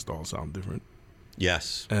 then they must all sound different.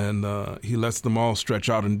 Yes. And he lets them all stretch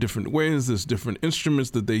out in different ways. There's different instruments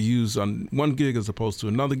that they use on one gig as opposed to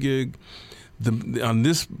another gig. On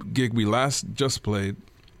this gig we just played,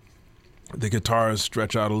 the guitars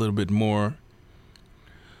stretch out a little bit more.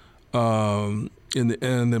 In the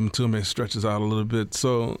end, the Mtume stretches out a little bit.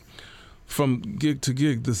 So from gig to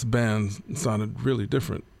gig, this band sounded really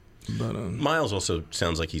different. But Miles also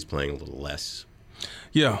sounds like he's playing a little less.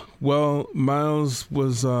 Yeah, well, Miles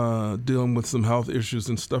was dealing with some health issues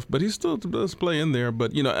and stuff, but he still does play in there.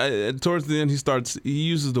 But, towards the end, he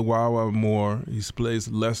uses the wah-wah more. He plays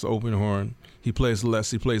less open horn. He plays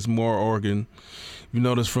less. He plays more organ. You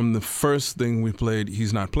notice from the first thing we played,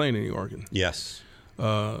 he's not playing any organ. Yes.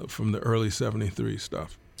 From the early 73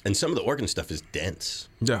 stuff. And some of the organ stuff is dense.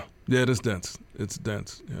 Yeah, it is dense. It's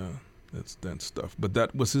dense, yeah. It's dense stuff. But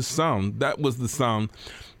that was his sound. That was the sound.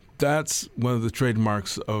 That's one of the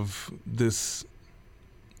trademarks of this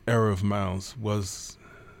era of Miles, was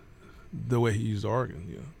the way he used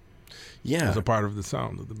organ, Yeah. as a part of the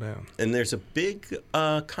sound of the band. And there's a big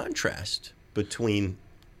contrast between...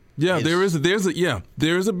 Yeah, there is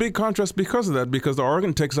a big contrast because of that, because the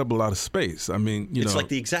organ takes up a lot of space. I mean, it's like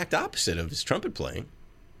the exact opposite of his trumpet playing.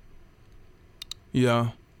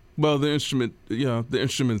 Yeah. Well, the instrument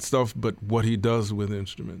stuff, but what he does with the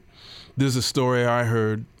instrument. There's a story I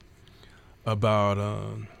heard about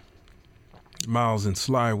Miles and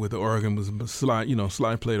Sly with the organ.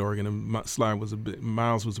 Sly played organ, and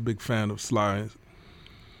Miles was a big fan of Sly,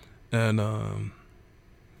 and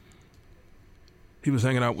he was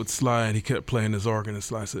hanging out with Sly, and he kept playing his organ, and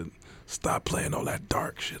Sly said, "Stop playing all that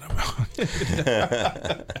dark shit."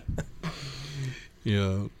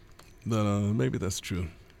 Yeah, but maybe that's true.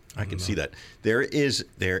 I can see that. There is.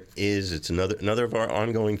 It's another of our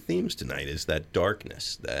ongoing themes tonight is that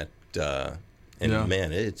darkness.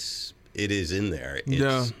 Man, it is in there.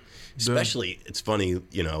 Especially, it's funny,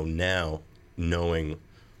 now knowing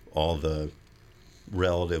all the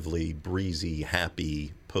relatively breezy,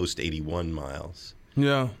 happy post-81 Miles.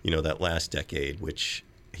 Yeah. That last decade, which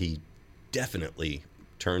he definitely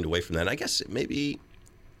turned away from that. I guess maybe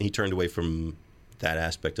he turned away from that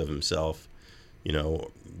aspect of himself.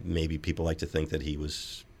 Maybe people like to think that he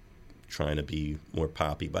was trying to be more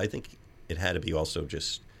poppy, but I think it had to be also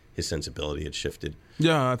just his sensibility had shifted.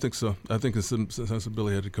 Yeah, I think so. I think his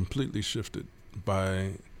sensibility had completely shifted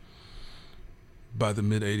by the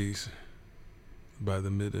mid 80s, by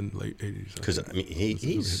the mid and late 80s. Because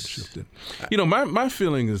he's shifted. My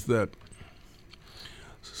feeling is that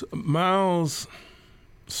Miles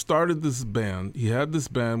started this band. He had this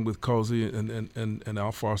band with Cozy and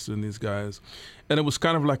Al Foster and these guys, and it was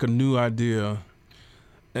kind of like a new idea,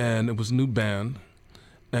 and it was a new band.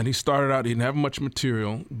 And he started out, he didn't have much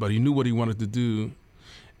material, but he knew what he wanted to do.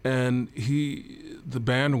 And the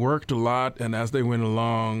band worked a lot, and as they went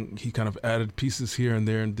along, he kind of added pieces here and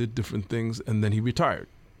there and did different things, and then he retired.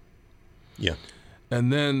 Yeah.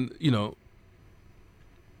 And then,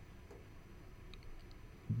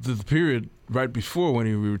 the period right before when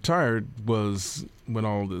he retired was when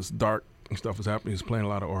all this dark stuff was happening. He was playing a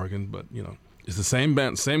lot of organ, but it's the same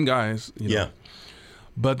band, same guys. Yeah.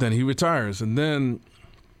 But then he retires, and then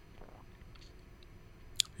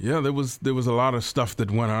there was a lot of stuff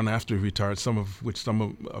that went on after he retired. Some of which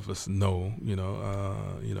some of us know.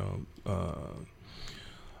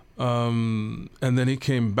 And then he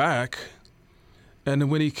came back, and then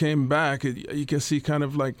when he came back, I guess he kind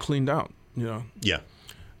of like cleaned out. Yeah.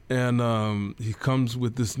 And he comes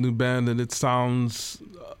with this new band, and it sounds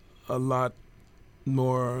a lot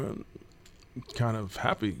more kind of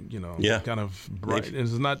happy, kind of bright.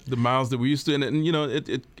 It's not the Miles that we used to, and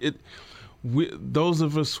those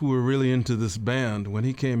of us who were really into this band, when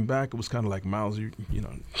he came back, it was kind of like Miles, Well,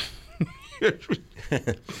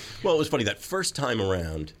 it was funny that first time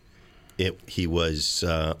around. He was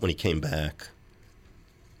when he came back.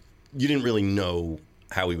 You didn't really know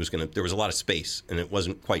how he was going to. There was a lot of space, and it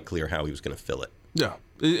wasn't quite clear how he was going to fill it. Yeah,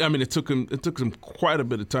 I mean, it took him quite a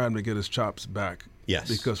bit of time to get his chops back. Yes,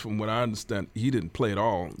 because from what I understand, he didn't play at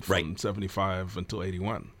all from '75 until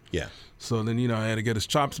 '81. Yeah. So then I had to get his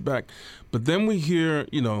chops back, but then we hear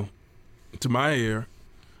to my ear,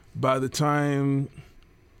 by the time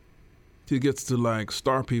he gets to like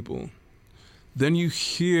Star People, then you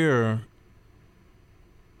hear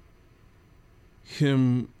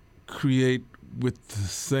him create with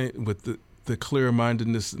the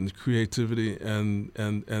clear-mindedness and the creativity and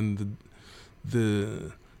the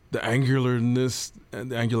angularness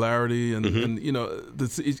and the angularity and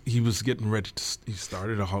he was getting ready to. He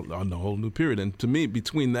started on a whole new period, and to me,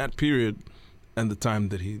 between that period and the time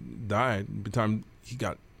that he died, the time he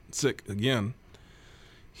got sick again,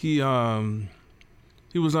 he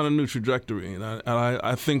was on a new trajectory, and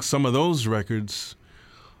I think some of those records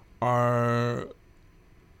are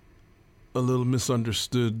a little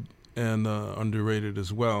misunderstood and underrated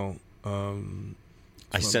as well.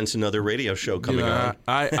 I sense another radio show coming on.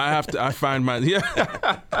 I have to. I find my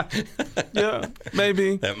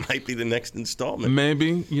maybe that might be the next installment.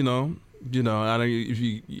 Maybe I don't. If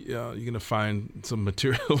you're gonna find some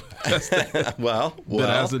material that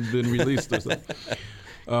hasn't been released or something.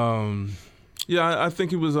 I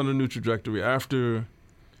think he was on a new trajectory after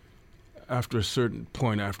a certain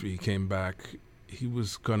point. After he came back, he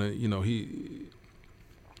was gonna,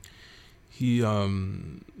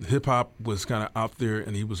 hip hop was kind of out there,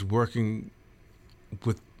 and he was working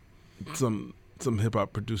with some hip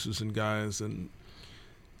hop producers and guys, and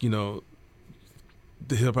the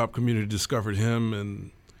hip hop community discovered him,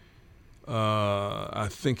 and I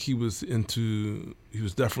think he was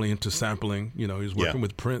definitely into sampling. He was working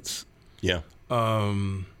with Prince. Yeah.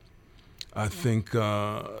 I think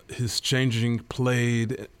his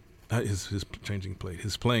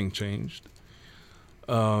playing changed,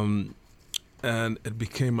 and it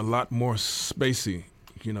became a lot more spacey.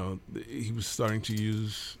 He was starting to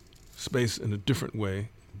use space in a different way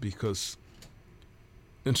because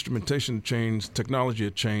instrumentation changed, technology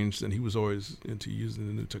had changed, and he was always into using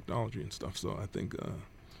the new technology and stuff. So I think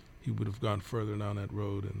he would have gone further down that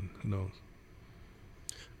road, and who knows.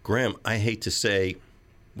 Graham, I hate to say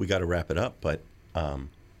we got to wrap it up, but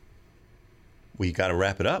we got to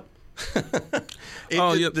wrap it up.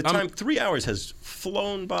 The time, 3 hours has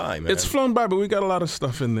flown by, man. It's flown by, but we got a lot of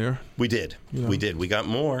stuff in there. We did. We did. We got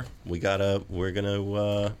more. We're gonna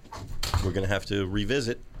have to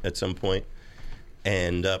revisit at some point.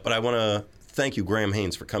 And but I want to thank you, Graham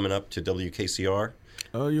Haynes, for coming up to WKCR.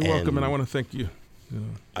 Oh, you're welcome, and I want to thank you.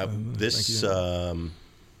 This thank you.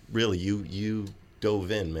 Really, you dove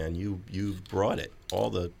in, man. You brought it. All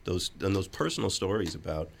those personal stories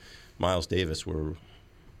about Miles Davis were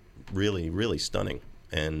really, really stunning,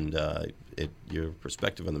 and your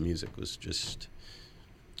perspective on the music was just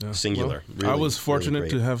singular. Well, really, I was fortunate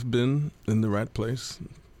really to have been in the right place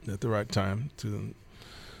at the right time to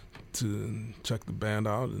check the band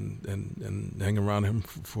out and hang around him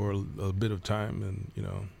for a bit of time, and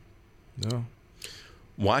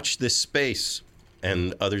Watch this space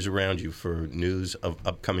and others around you for news of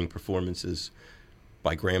upcoming performances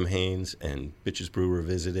by Graham Haynes and Bitches Brew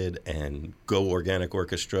Revisited and Go Organic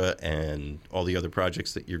Orchestra and all the other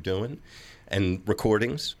projects that you're doing and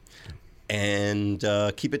recordings. And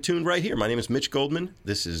keep it tuned right here. My name is Mitch Goldman.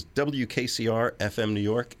 This is WKCR FM New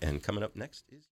York, and coming up next is...